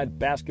Bonafide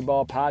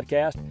Basketball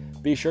Podcast.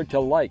 Be sure to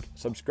like,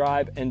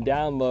 subscribe, and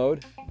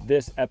download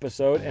this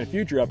episode and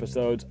future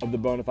episodes of the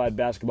Bonafide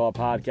Basketball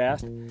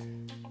Podcast.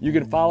 You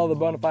can follow the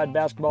Bonafide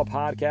Basketball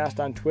Podcast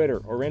on Twitter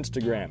or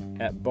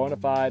Instagram at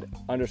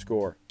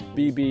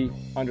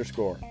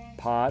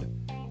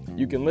Bonafide_BB_pod.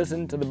 You can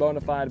listen to the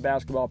Bonafide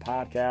Basketball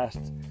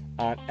Podcast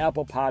on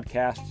Apple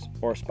Podcasts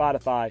or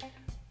Spotify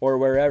or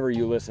wherever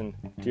you listen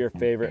to your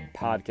favorite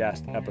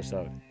podcast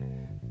episode.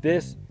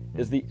 This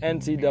is the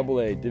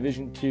NCAA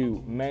Division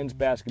II men's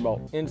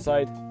basketball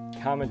insight,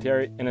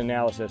 commentary, and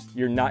analysis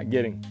you're not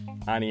getting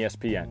on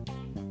ESPN.